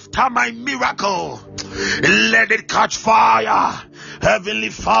and after my miracle, let it catch fire. Heavenly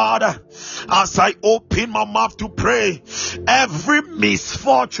Father, as I open my mouth to pray, every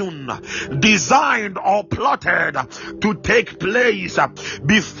misfortune designed or plotted to take place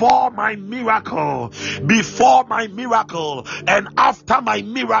before my miracle, and after my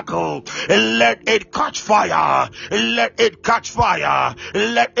miracle, let it catch fire, let it catch fire,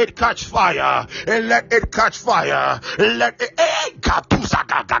 let it catch fire, let it catch fire, let it,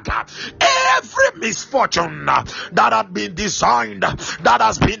 every misfortune that has been designed, that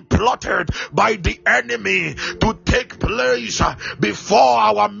has been plotted by the enemy to take place before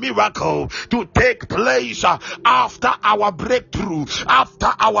our miracle, to take place after our breakthrough, after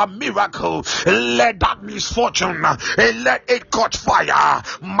our miracle, let that misfortune, let it catch fire.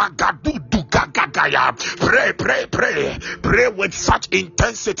 Magadudu gagagaya. Pray with such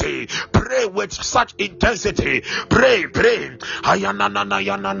intensity, pray with such intensity, pray. Ayana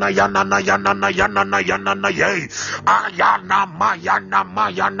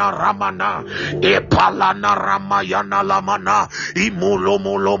mayana ramana epalana ramayana lamana imolo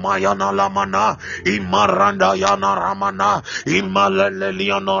mayana lamana imaranda yana ramana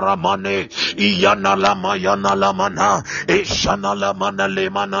imaleliana ramane iyana lamayana lamana eshana lamana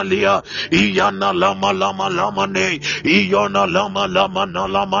lemana lia iyana lama lamane iyana lama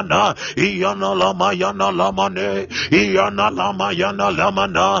lamana iyana lamayana lamane iyana lamayana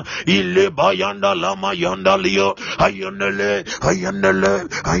lamana ile bayanda lamayanda lio ayandele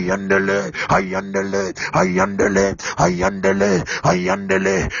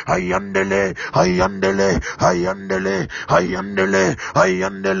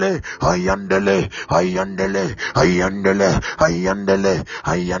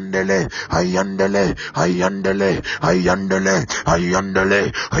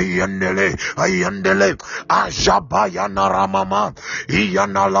ajabayana ramama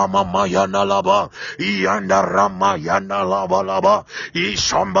iyana lama yana laba iyana rama yana laba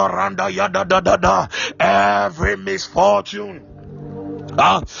ishambaranda yada da. Every misfortune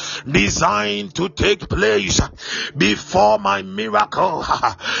designed to take place before my miracle,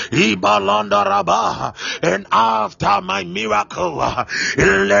 Ibalanda Rabba, and after my miracle,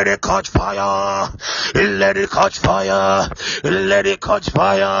 let it catch fire, let it catch fire, let it catch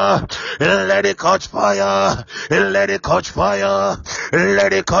fire, let it catch fire, let it catch fire,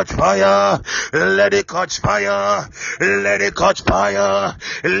 let it catch fire, let it catch fire, let it catch fire,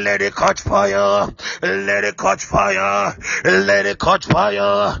 let it catch fire, let it catch fire, let it catch fire.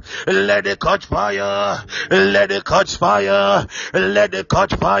 Let it catch fire, let it catch fire, let it catch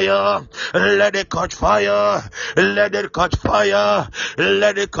fire, let it catch fire, let it catch fire,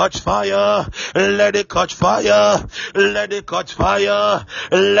 let it catch fire, let it catch fire, let it catch fire,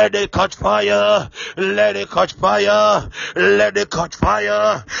 let it catch fire, let it catch fire, let it catch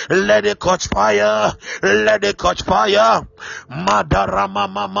fire, let it catch fire, let it catch fire. Madarama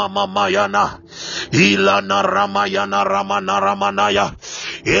mama yana ilana ramayana ramana ramanaya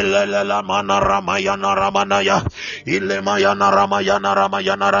ilela mana ramayana ramanaya ilemayana ramayana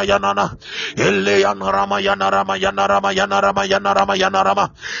rayanana ileyana ramayana ramayana rama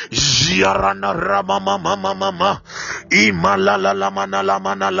jiarana rama mama imalala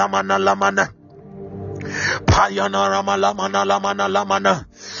lamana payana rama lamana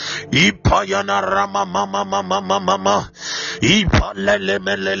ipayana rama mama ipalele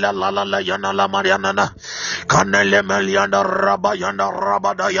melela la yana la mariana kanele meliana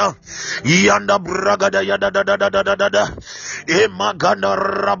rabadaya yanda bragada yada da emagana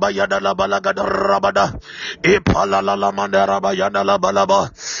rabayada la balagada rabada ipalala la manda rabayana la balaba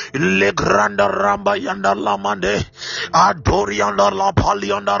le granda ramba yanda la mande adorianda la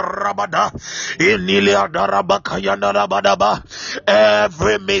palianda rabada inilia darabaka yanda rabadaba.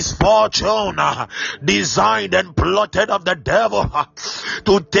 Every misfortune designed and plotted of the devil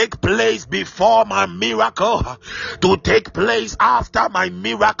to take place before my miracle, to take place after my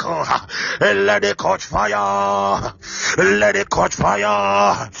miracle, let it catch fire, let it catch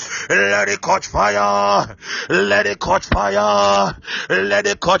fire, let it catch fire, let it catch fire, let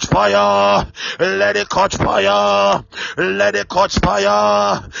it catch fire, let it catch fire, let it catch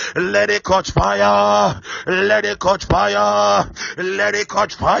fire, let it catch fire, let it catch fire, let it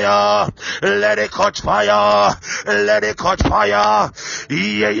catch fire, let it catch fire, let it catch fire.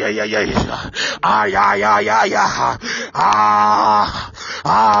 Yeah, yeah, yeah, yeah. Ah, yeah, yeah, yeah, yeah. Ah,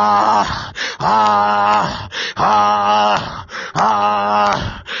 ah, ah, ah,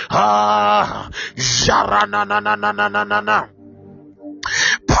 ah, ah. Jarana na na na na na na na.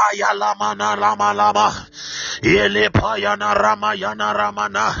 Paya lama na lama lama. Ele payana rama yana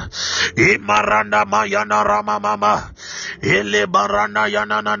ramana. Imaranda mayana rama mama. Ele barana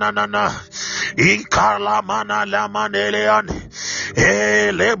yana na na na na. Inkala mana lama nelean.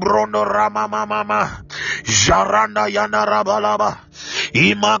 Ele brondo rama mama. Jaranda yana rabalaba.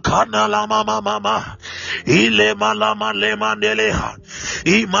 Imakana lama mama. Ile malama lema neleha.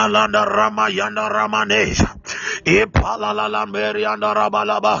 Imalanda rama yana ramanesha. Ipalala la merianda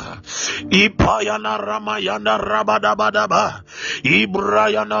rabalaba. Ipayana ramayana rabadabadaba.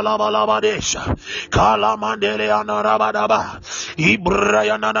 Ibrayana labalabadesha. Kalamandele ana rabadaba.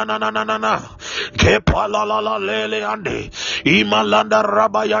 Ibrayana na na na na na na. Kepalala la lele ande. Imalanda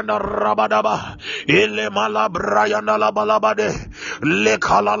rabayana rabadaba. Ile malabrayana labalabade. Le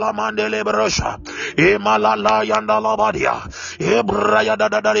kalala mandele brosha. Imalala yanda labadia. Ibrayana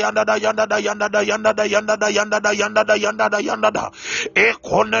da da yanda da yanda da yanda da yanda da yanda da yanda da yanda da yanda da yanda da.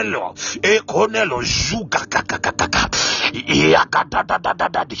 Ekonelo juga kakakaka yakata da da da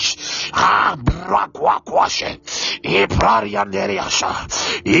da dish abra kwa kwashe iprarianderiasha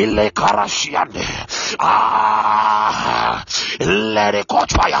ile karashiande let it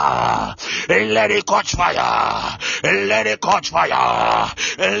catch fire, let it catch fire, let it catch fire,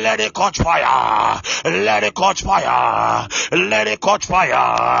 let it catch fire, let it catch fire, let it catch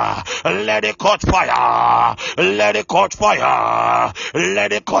fire, let it catch fire, let it catch fire,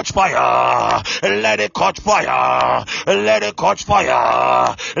 let it catch fire, let it catch fire, let it catch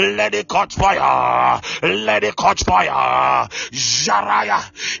fire, let it catch fire, let it catch fire. Jaraya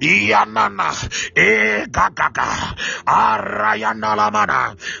yanana gaga arayana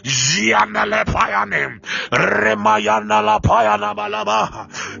lamana jiana le payanem remayana la payana balaba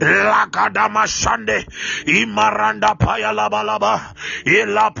lakadama shande imaranda payala balaba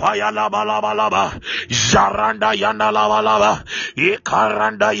ila payala balaba jaranda yana la balaba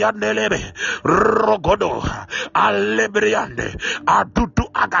ikaranda yanelebe rogodo alebriande adutu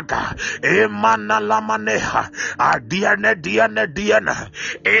agaga emana lamaneha adiane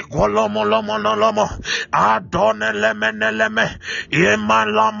ekolomolomonolomo adone leme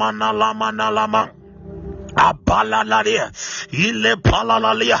emalama Abalalalia, ile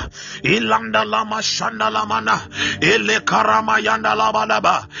palalalia, ilanda lama shanda lamana, ile karama yanda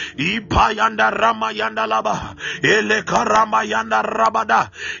labadaba, ipayanda rama yanda laba, ile karama yanda rabada,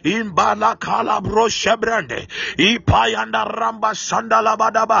 imbala kalabro shebrande, ipayanda ramba shanda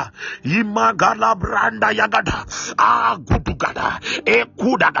labadaba, imagala branda yagada, gudugada,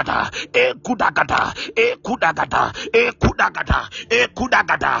 ekudagada, ekudagada, ekudagada, ekudagada,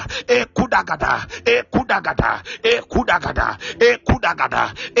 ekudagada, ekudagada, ekudagada. Ekudagada, ekudagada,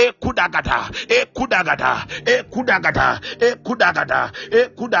 ekudagada, ekudagada, ekudagada, ekudagada,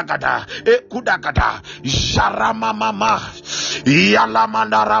 ekudagada, ekudagada, jarama mama,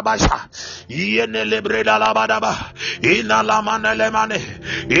 yalamanda rabasha, yenelebreda labadaba, inalamane lemane,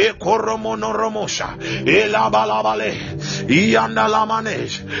 ekoromono romosha, elabalabale, yandalamane,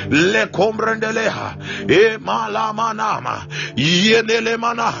 le combrendeleha, emalamanama,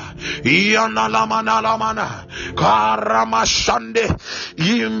 yenelemana, yanalamana lamana. Karama shande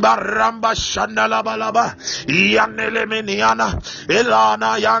imbaramba shanda labalaba yanele meniana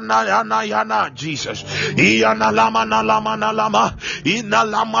elana yana Jesus yana lama ina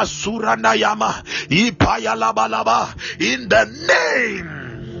lama suranda yama ipaya labalaba in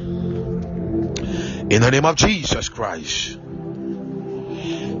the name of Jesus Christ.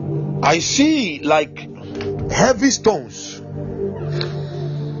 I see like heavy stones.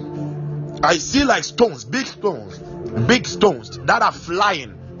 I see like stones, big stones that are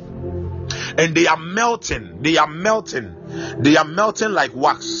flying, and they are melting like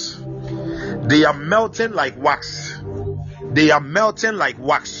wax. They are melting like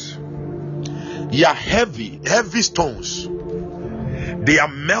wax. Yeah, heavy stones. They are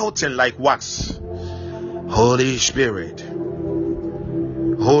melting like wax. Holy Spirit.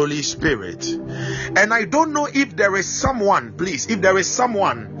 And I don't know if there is someone, please, if there is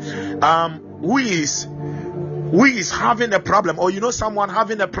someone who is having a problem, or someone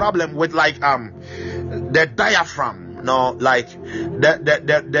having a problem with like the diaphragm, like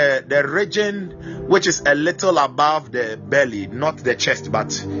the region which is a little above the belly, not the chest, but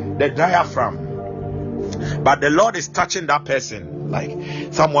the diaphragm. But the Lord is touching that person,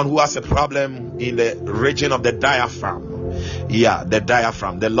 like someone who has a problem in the region of the diaphragm. Yeah, the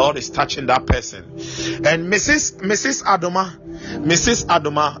diaphragm. The Lord is touching that person. And Mrs.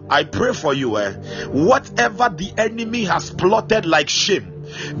 Adoma, I pray for you. Whatever the enemy has plotted like shame,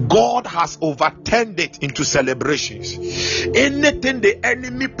 God has overturned it into celebrations. Anything the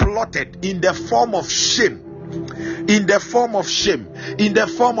enemy plotted in the form of shame, in the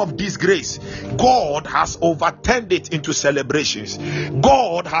form of disgrace, God has overturned it into celebrations.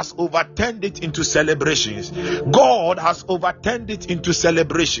 God has overturned it into celebrations. God has overturned it into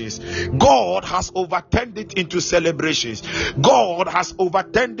celebrations. God has overturned it into celebrations. God has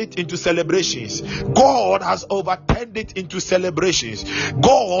overturned it into celebrations. God has overturned it into celebrations.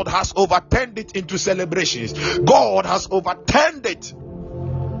 God has overturned it into celebrations. God has overturned it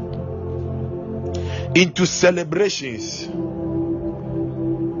into celebrations.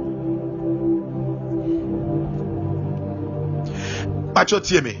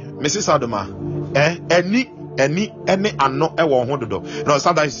 Mrs. Adoma, any ano ewo ho dodo. No,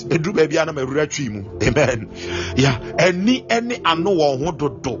 sometimes edru baby ana me wura twi mu. Amen. Yeah, any ano wo ho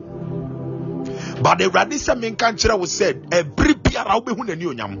dodo. But the radisa men kan kire we said every biara wo behu nani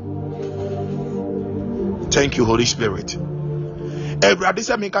onyam. Thank you, Holy Spirit. Every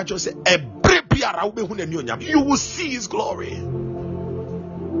radisa men kan kire say every biara wo behu nani onyam. You will see his glory.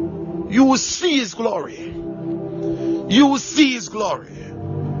 You will see his glory. You will see his glory.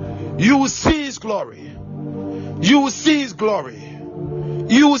 You will see his glory. You will see his glory.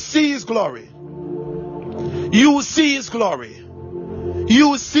 You will see his glory. You will see his glory. You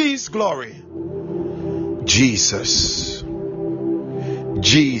will see his glory. Jesus.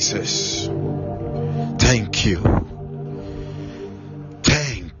 Jesus. Thank you.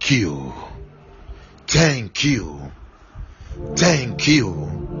 Thank you. Thank you. Thank you.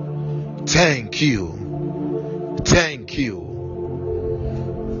 Thank you. Thank you.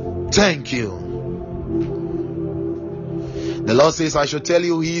 Thank you. The Lord says, I should tell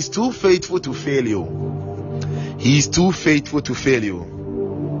you, he is too faithful to fail you. He is too faithful to fail you.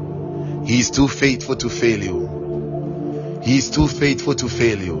 He is too faithful to fail you. He is too faithful to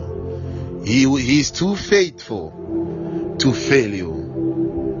fail you. He is too faithful to fail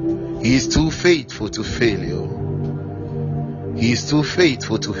you. He is too faithful to fail you. He is too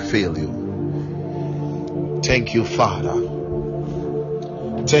faithful to fail you. Thank you, Father.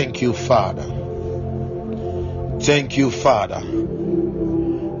 Thank you, Father. Thank you, Father.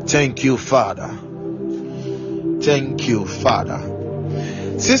 Thank you, Father. Thank you, Father.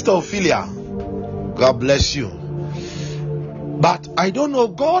 Sister Ophelia, God bless you. But I don't know,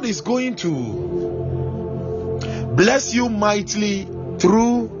 God is going to bless you mightily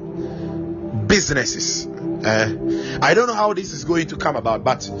through businesses. I don't know how this is going to come about,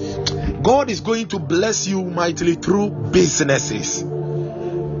 but God is going to bless you mightily through businesses.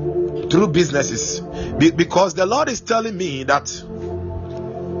 Through businesses. Because the Lord is telling me that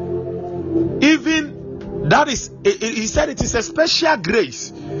even that is, he said it is a special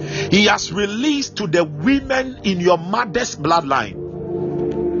grace he has released to the women in your mother's bloodline.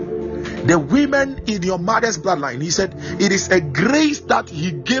 The women in your mother's bloodline. He said it is a grace that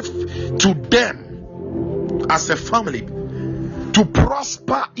he gave to them as a family to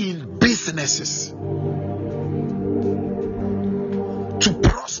prosper in businesses. To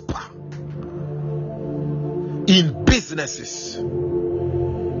prosper in businesses.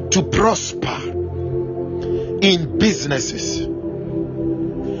 To prosper in businesses.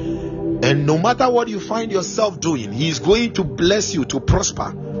 And no matter what you find yourself doing, he is going to bless you to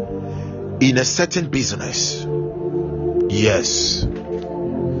prosper in a certain business. Yes.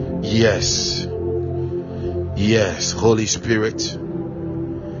 Yes. Yes. Holy Spirit.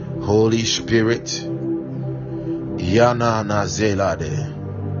 Holy Spirit. Yana Nazelade.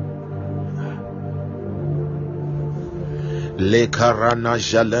 Le Karana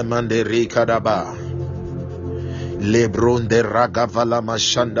Jalemande Rikadaba. Lebron de Ragavala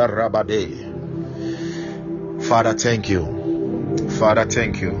Mashanda Rabade. Father, thank you. Father,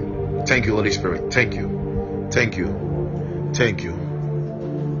 thank you. Thank you, Holy Spirit. Thank you. Thank you. Thank you.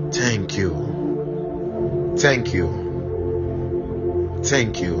 Thank you. Thank you.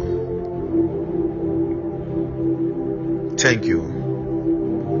 Thank you. Thank you.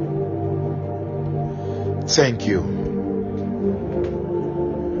 Thank you.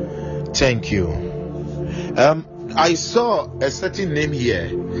 Thank you. I saw a certain name here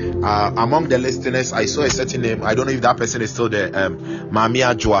among the listeners. I saw a certain name. I don't know if that person is still there. Mami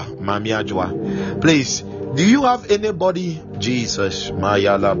Ajwa. Please, Do you have anybody? Jesus,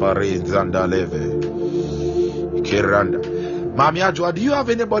 Mayala Bare Zandaleve Kiranda. Mami Ajwa, do you have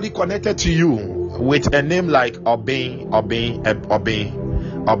anybody connected to you with a name like Obin?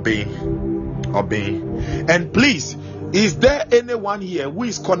 And please, is there anyone here who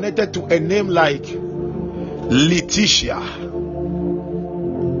is connected to a name like Letitia?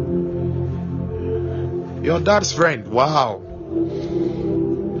 Your dad's friend. Wow.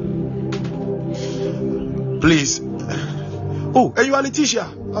 Please. Oh, and you are Letitia.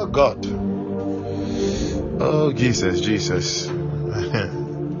 Oh God. Oh Jesus.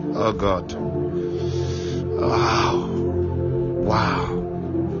 Oh God.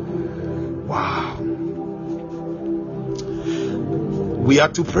 Wow. We are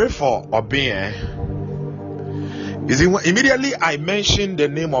to pray for Obin. You see, immediately I mentioned the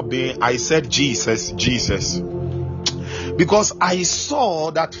name Obin, I said Jesus. Because I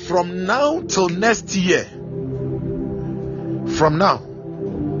saw that from now till next year,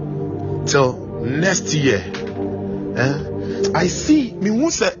 I see me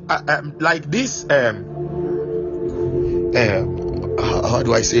who say like this how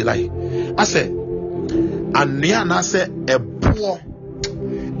do I say, like I say and say a poor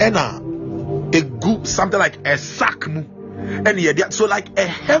and a good something like a sack and yeah, so like a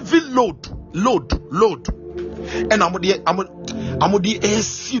heavy load and I'm the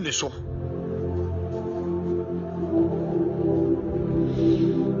AC so.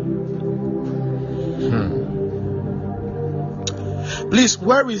 Please,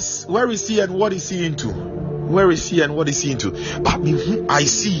 where is he and what is he into? But I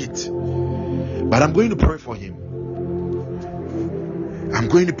see it. But I'm going to pray for him.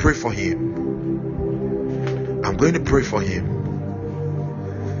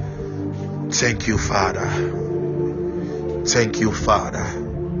 Thank you, Father. Thank you, Father.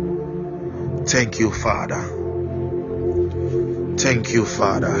 Thank you, Father. Thank you,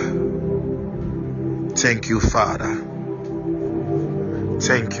 Father. Thank you, Father.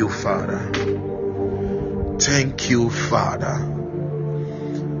 Thank you, Father. Thank you, Father.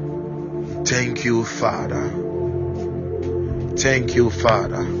 Thank you, Father. Thank you,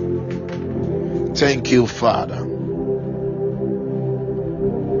 Father. Thank you, Father.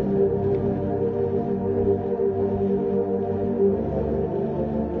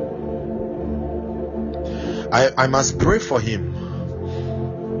 I must pray for him.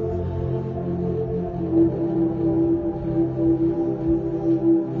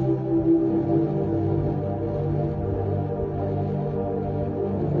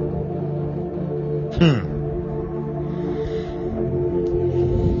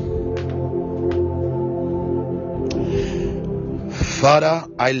 Father,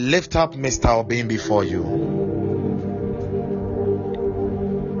 I lift up Mr. Obin before you.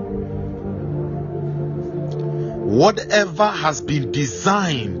 Whatever has been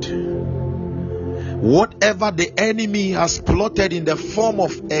designed, whatever the enemy has plotted in the form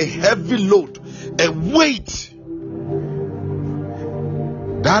of a heavy load, a weight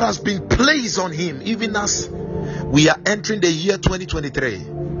that has been placed on him, even as we are entering the year 2023.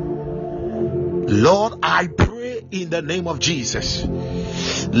 Lord, I pray in the name of Jesus,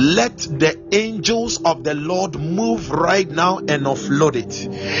 let the angels of the Lord move right now and offload it.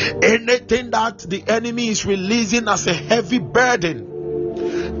 Anything that the enemy is releasing as a heavy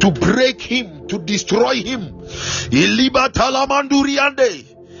burden to break him, to destroy him, let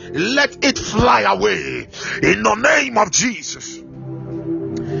it fly away in the name of Jesus.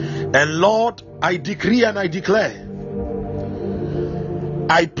 And Lord, I decree and I declare,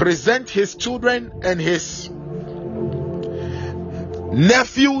 I present his children and his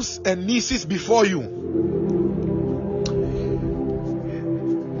nephews and nieces before you.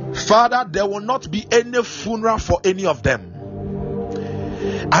 Father, there will not be any funeral for any of them.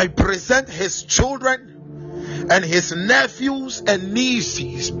 I present his children and his nephews and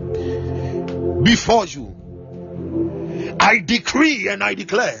nieces before you. I decree and I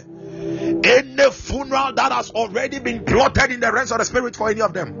declare, any funeral that has already been plotted in the realms of the spirit for any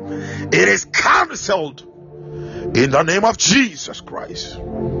of them, it is cancelled in the name of Jesus Christ.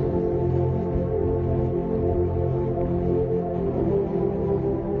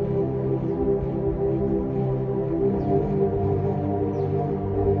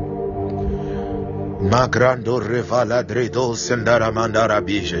 Magrando revala dredo sendara mandara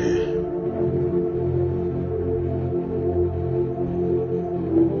bije.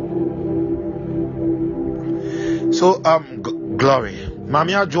 So Glory,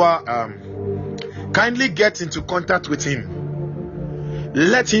 Mami Ajwa, kindly get into contact with him.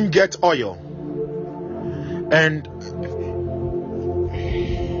 Let him get oil. And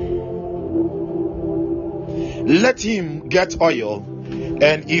let him get oil,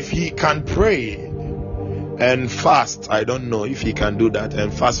 and if he can pray and fast, I don't know if he can do that,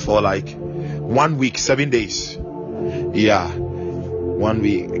 and fast for like 1 week, 7 days. Yeah, 1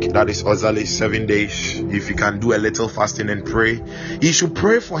 week, that is exactly 7 days. If he can do a little fasting and pray, he should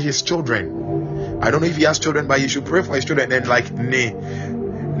pray for his children. I don't know if he has children, but he should pray for his children and like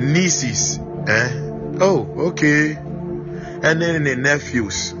nieces. Oh, okay. And then the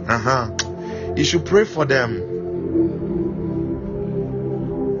nephews. He should pray for them.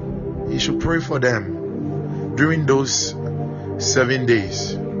 He should pray for them during those 7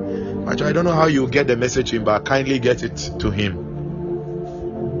 days. But I don't know how you get the message in, but kindly get it to him.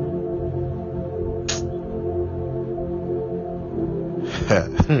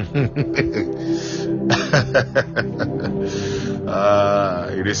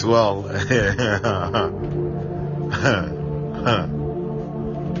 It is well.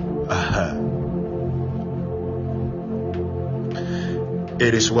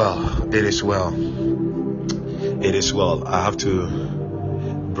 It is well. It is well. It is well. I have to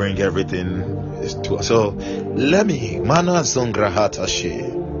bring everything to. So let me mana zongrahata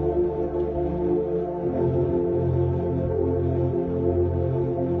she.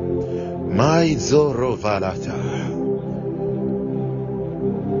 My zoro valata.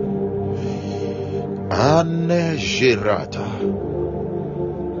 Anne girata.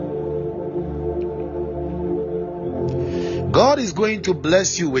 God is going to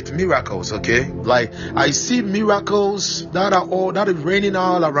bless you with miracles, okay? Like I see miracles that are raining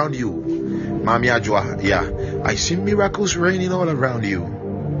all around you. Mami Ajwa, yeah. I see miracles raining all around you.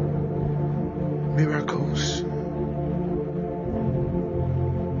 Miracles.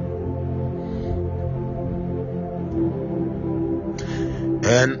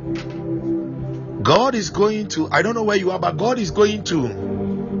 And God is going to, I don't know where you are, but God is going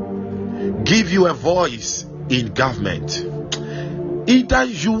to give you a voice in government. Either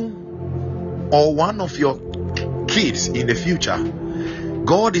you or one of your kids in the future,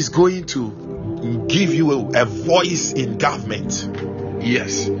 God is going to give you a voice in government.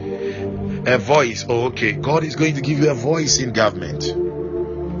 Yes, a voice. Oh, okay. God is going to give you a voice in government.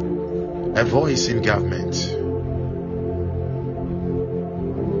 A voice in government.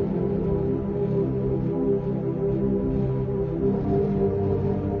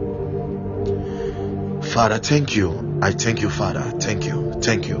 Father, thank you. I thank you, Father. Thank you.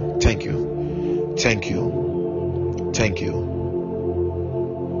 Thank you. Thank you. Thank you. Thank you.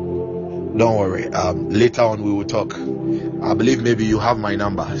 Don't worry. Later on we will talk. I believe maybe you have my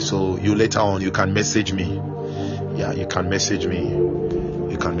number, so you later on you can message me. Yeah, you can message me.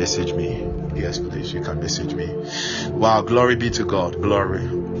 You can message me. Yes, please. You can message me. Wow, glory be to God. Glory.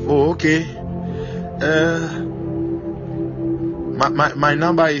 Oh, okay. My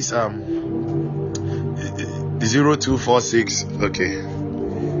number is 0246 okay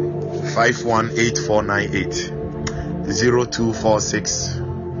 518498 0246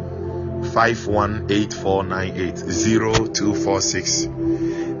 518498 0246.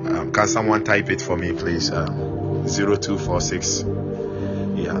 Can someone type it for me, please? 0246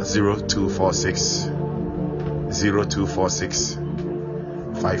 0246 0246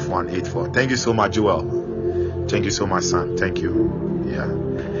 5184. Thank you so much, Joel. Thank you so much, son. Thank you. Yeah.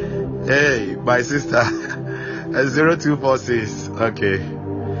 Hey, my sister. 0246. Okay.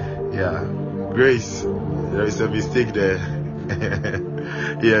 Yeah. Grace. There is a mistake there.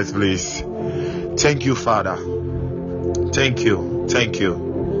 Yes, please. Thank you, Father. Thank you. Thank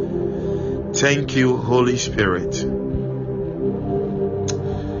you. Thank you, Holy Spirit.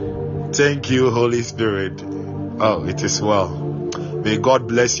 Thank you, Holy Spirit. Oh, it is well. May God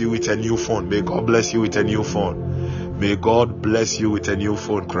bless you with a new phone. May God bless you with a new phone. May God bless you with a new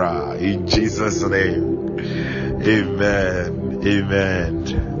phone, cry in Jesus' name. Amen.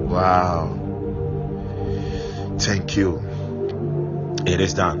 Amen. Wow. Thank you. It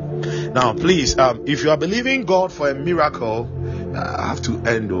is done. Now, please, if you are believing God for a miracle, I have to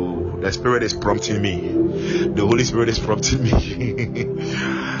end. The Spirit is prompting me. The Holy Spirit is prompting me.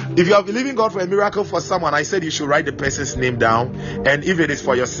 If you are believing God for a miracle for someone, I said you should write the person's name down. And if it is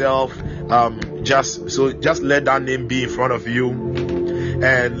for yourself, just let that name be in front of you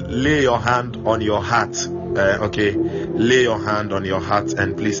and lay your hand on your heart. Okay, lay your hand on your heart,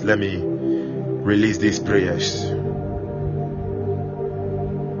 and please let me release these prayers.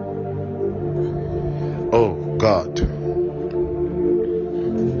 Oh God,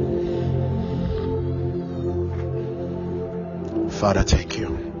 Father, thank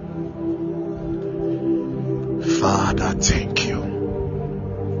you. Father, thank you.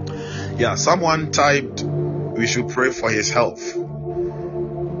 Yeah, someone typed we should pray for his health.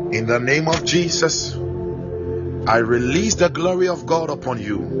 In the name of Jesus, I release the glory of God upon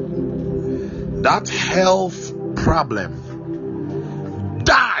you. That health problem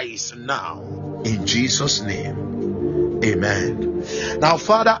dies now in Jesus' name. Amen. Now,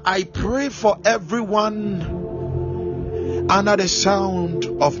 Father, I pray for everyone under the sound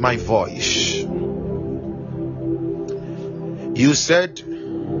of my voice. You said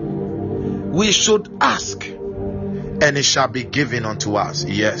we should ask and it shall be given unto us.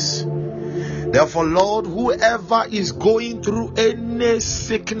 Yes. Therefore, Lord, whoever is going through any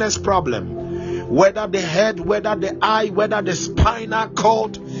sickness problem, whether the head, whether the eye, whether the spinal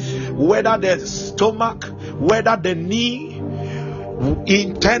cord, whether the stomach, whether the knee,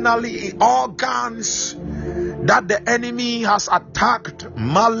 internally organs that the enemy has attacked,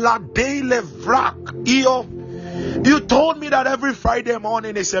 Maladele Vrak, you told me that every Friday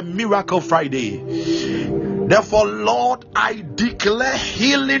morning is a miracle Friday. Therefore, Lord, I declare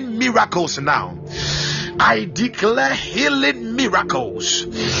healing miracles now. I declare healing miracles.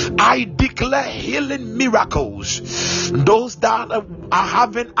 I declare healing miracles. Those that are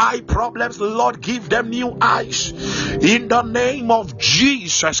having eye problems, Lord, give them new eyes. In the name of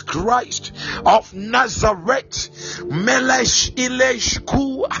Jesus Christ of Nazareth. Melesh Ilesh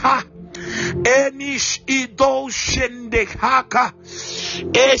Kuha. Enish Ido Shende Haka.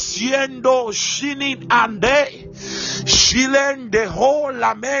 Esiendo Shinit Ande. Shilende Ho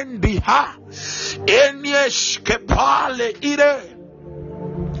Lamendi Ha. Eniesh Kepale Ire.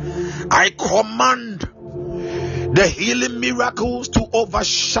 I command the healing miracles to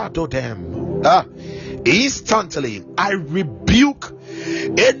overshadow them. Instantly, I rebuke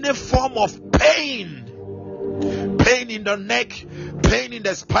any form of pain in the neck, pain in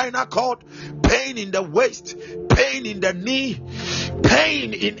the spinal cord, pain in the waist, pain in the knee,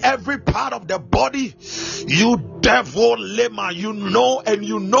 pain in every part of the body. You devil Lema, you know, and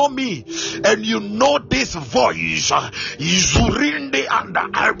you know me, and you know this voice. Zurinde, and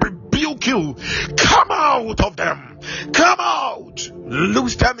I rebuke you. Come out of them. Come out.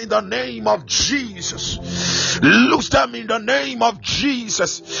 Loose them in the name of Jesus. Loose them in the name of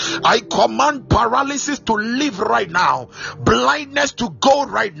Jesus. I command paralysis to leave right now. Blindness to go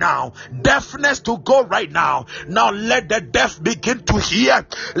right now. Deafness to go right now. Now let the deaf begin to hear.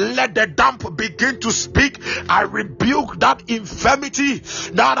 Let the dumb begin to speak. I rebuke that infirmity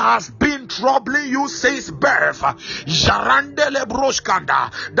that has been troubling you since birth. Jarandele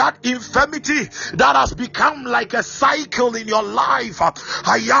broshkanda. That infirmity that has become like a cycle in your life.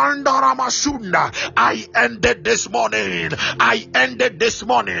 Ayanda Ramashunda. I ended this morning. I ended this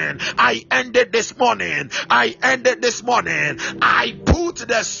morning. I ended this morning. I ended this morning. I put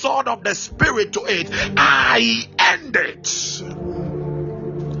the sword of the Spirit to it. I end it.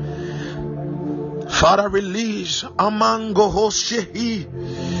 Father, release Amango Hoshehi.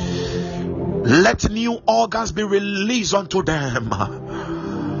 Let new organs be released unto them.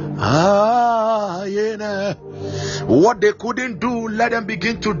 Yeah. What they couldn't do, let them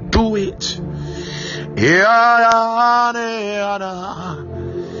begin to do it.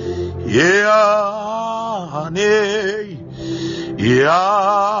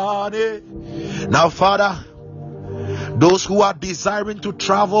 Now, Father, those who are desiring to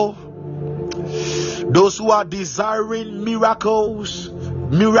travel, those who are desiring miracles,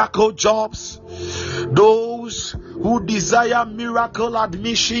 miracle jobs, those who desire miracle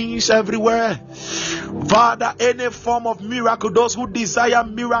admissions everywhere, Father, any form of miracle, those who desire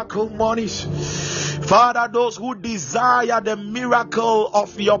miracle monies, Father, those who desire the miracle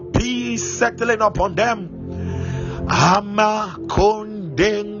of your peace settling upon them, Ama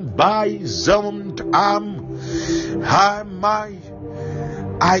konden by zond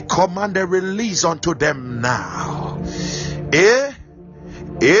I command a release unto them now.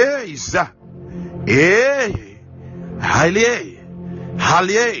 Haliel,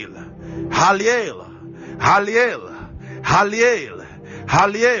 Haliel, Haliel, Haliel, Haliel,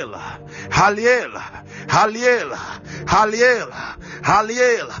 Haliel, Haliel, Haliel, Haliel,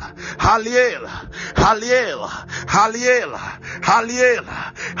 Haliel, Haliel, Haliel, Haliel, Haliel,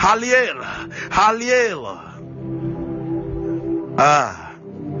 Haliel, Haliel.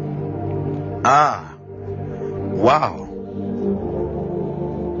 Wow.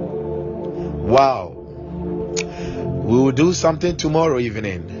 Wow. We will do something tomorrow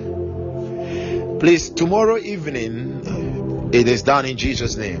evening. Please, tomorrow evening, it is done in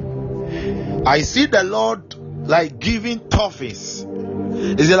Jesus' name. I see the Lord like giving toffees.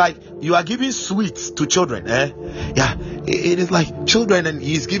 Is it like you are giving sweets to children? Yeah, it is like children and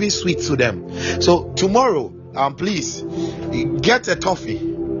He's giving sweets to them. So tomorrow, please get a toffee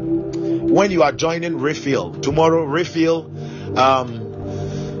when you are joining Refill. Tomorrow, Refill,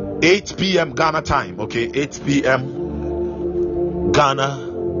 8 p.m. Ghana time. Okay, 8 p.m.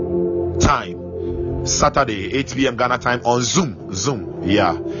 Ghana time. Saturday, 8 p.m. Ghana time on Zoom.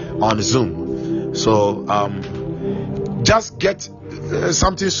 Yeah, on Zoom. So just get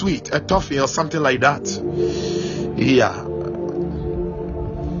something sweet, a toffee or something like that. Yeah.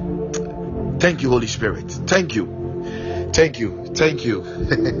 Thank you, Holy Spirit. Thank you. Thank you. Thank you.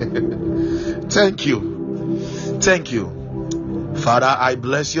 Thank you. Thank you. Father, I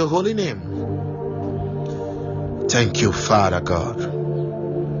bless your holy name. Thank you, Father God.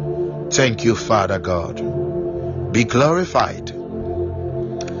 Thank you, Father God. Be glorified.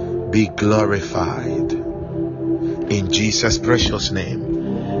 Be glorified. In Jesus' precious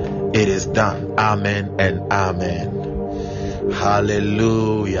name, it is done. Amen and amen.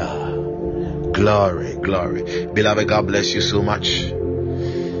 Hallelujah. Glory, glory. Beloved, God bless you so much.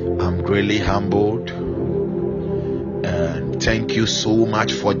 I'm greatly humbled. And thank you so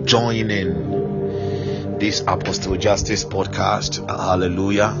much for joining this Apostle Justice podcast.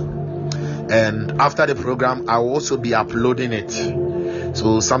 Hallelujah. And after the program, I will also be uploading it.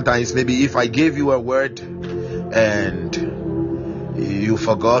 So sometimes maybe if I gave you a word and you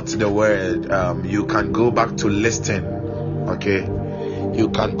forgot the word, you can go back to listen. Okay, you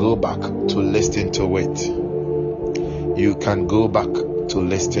can go back to listen to it. You can go back to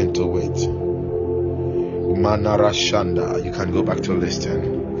listen to it. Manarashanda, you can go back to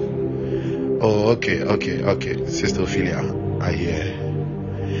listen. Oh, okay. Sister Ophelia, I hear.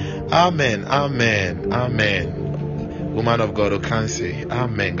 Amen. Woman of God, Okansi,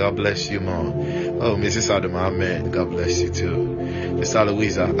 amen. God bless you more. Oh, Mrs. Adam, amen. God bless you too. Mr.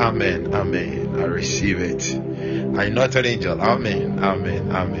 Louisa, amen. I receive it. Anointed angel,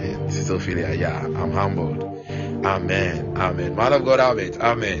 amen. Sister Ophelia, yeah, I'm humbled. Amen. Man of God,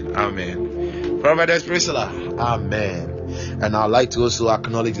 amen. Prophetess Priscilla, amen. And I'd like to also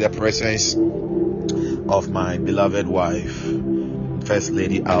acknowledge the presence of my beloved wife, First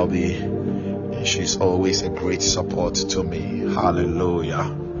Lady Albie. She's always a great support to me.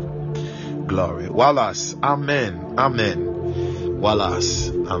 Hallelujah. Glory. Wallace. Amen. Wallace.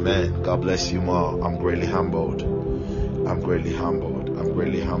 Amen. God bless you more. I'm greatly humbled.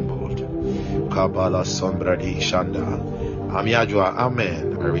 Kabbalah Sombradi Shanda. Amiajwa.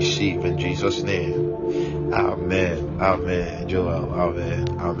 Amen. I receive in Jesus' name. Amen. Joel.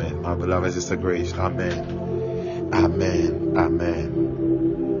 Amen. My beloved Sister Grace. Amen.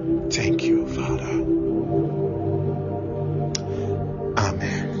 Thank you, Father.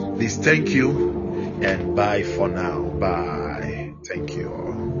 Amen. Please, thank you and bye for now. Bye. Thank you.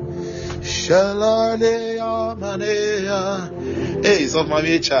 Hey, so my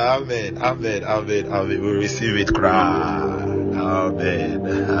nature. Amen. We receive it. Cry. Amen.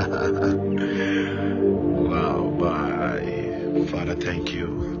 Wow. Bye. Father, thank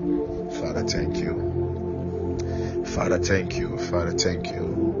you.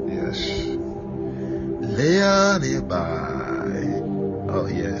 Yes. Leani bye. Oh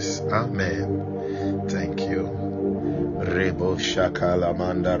yes. Amen. Thank you. Rebo Shakala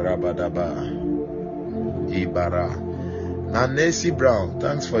Manda Rabadaba Ibara. Nancy Brown,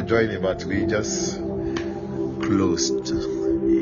 thanks for joining, but we just closed.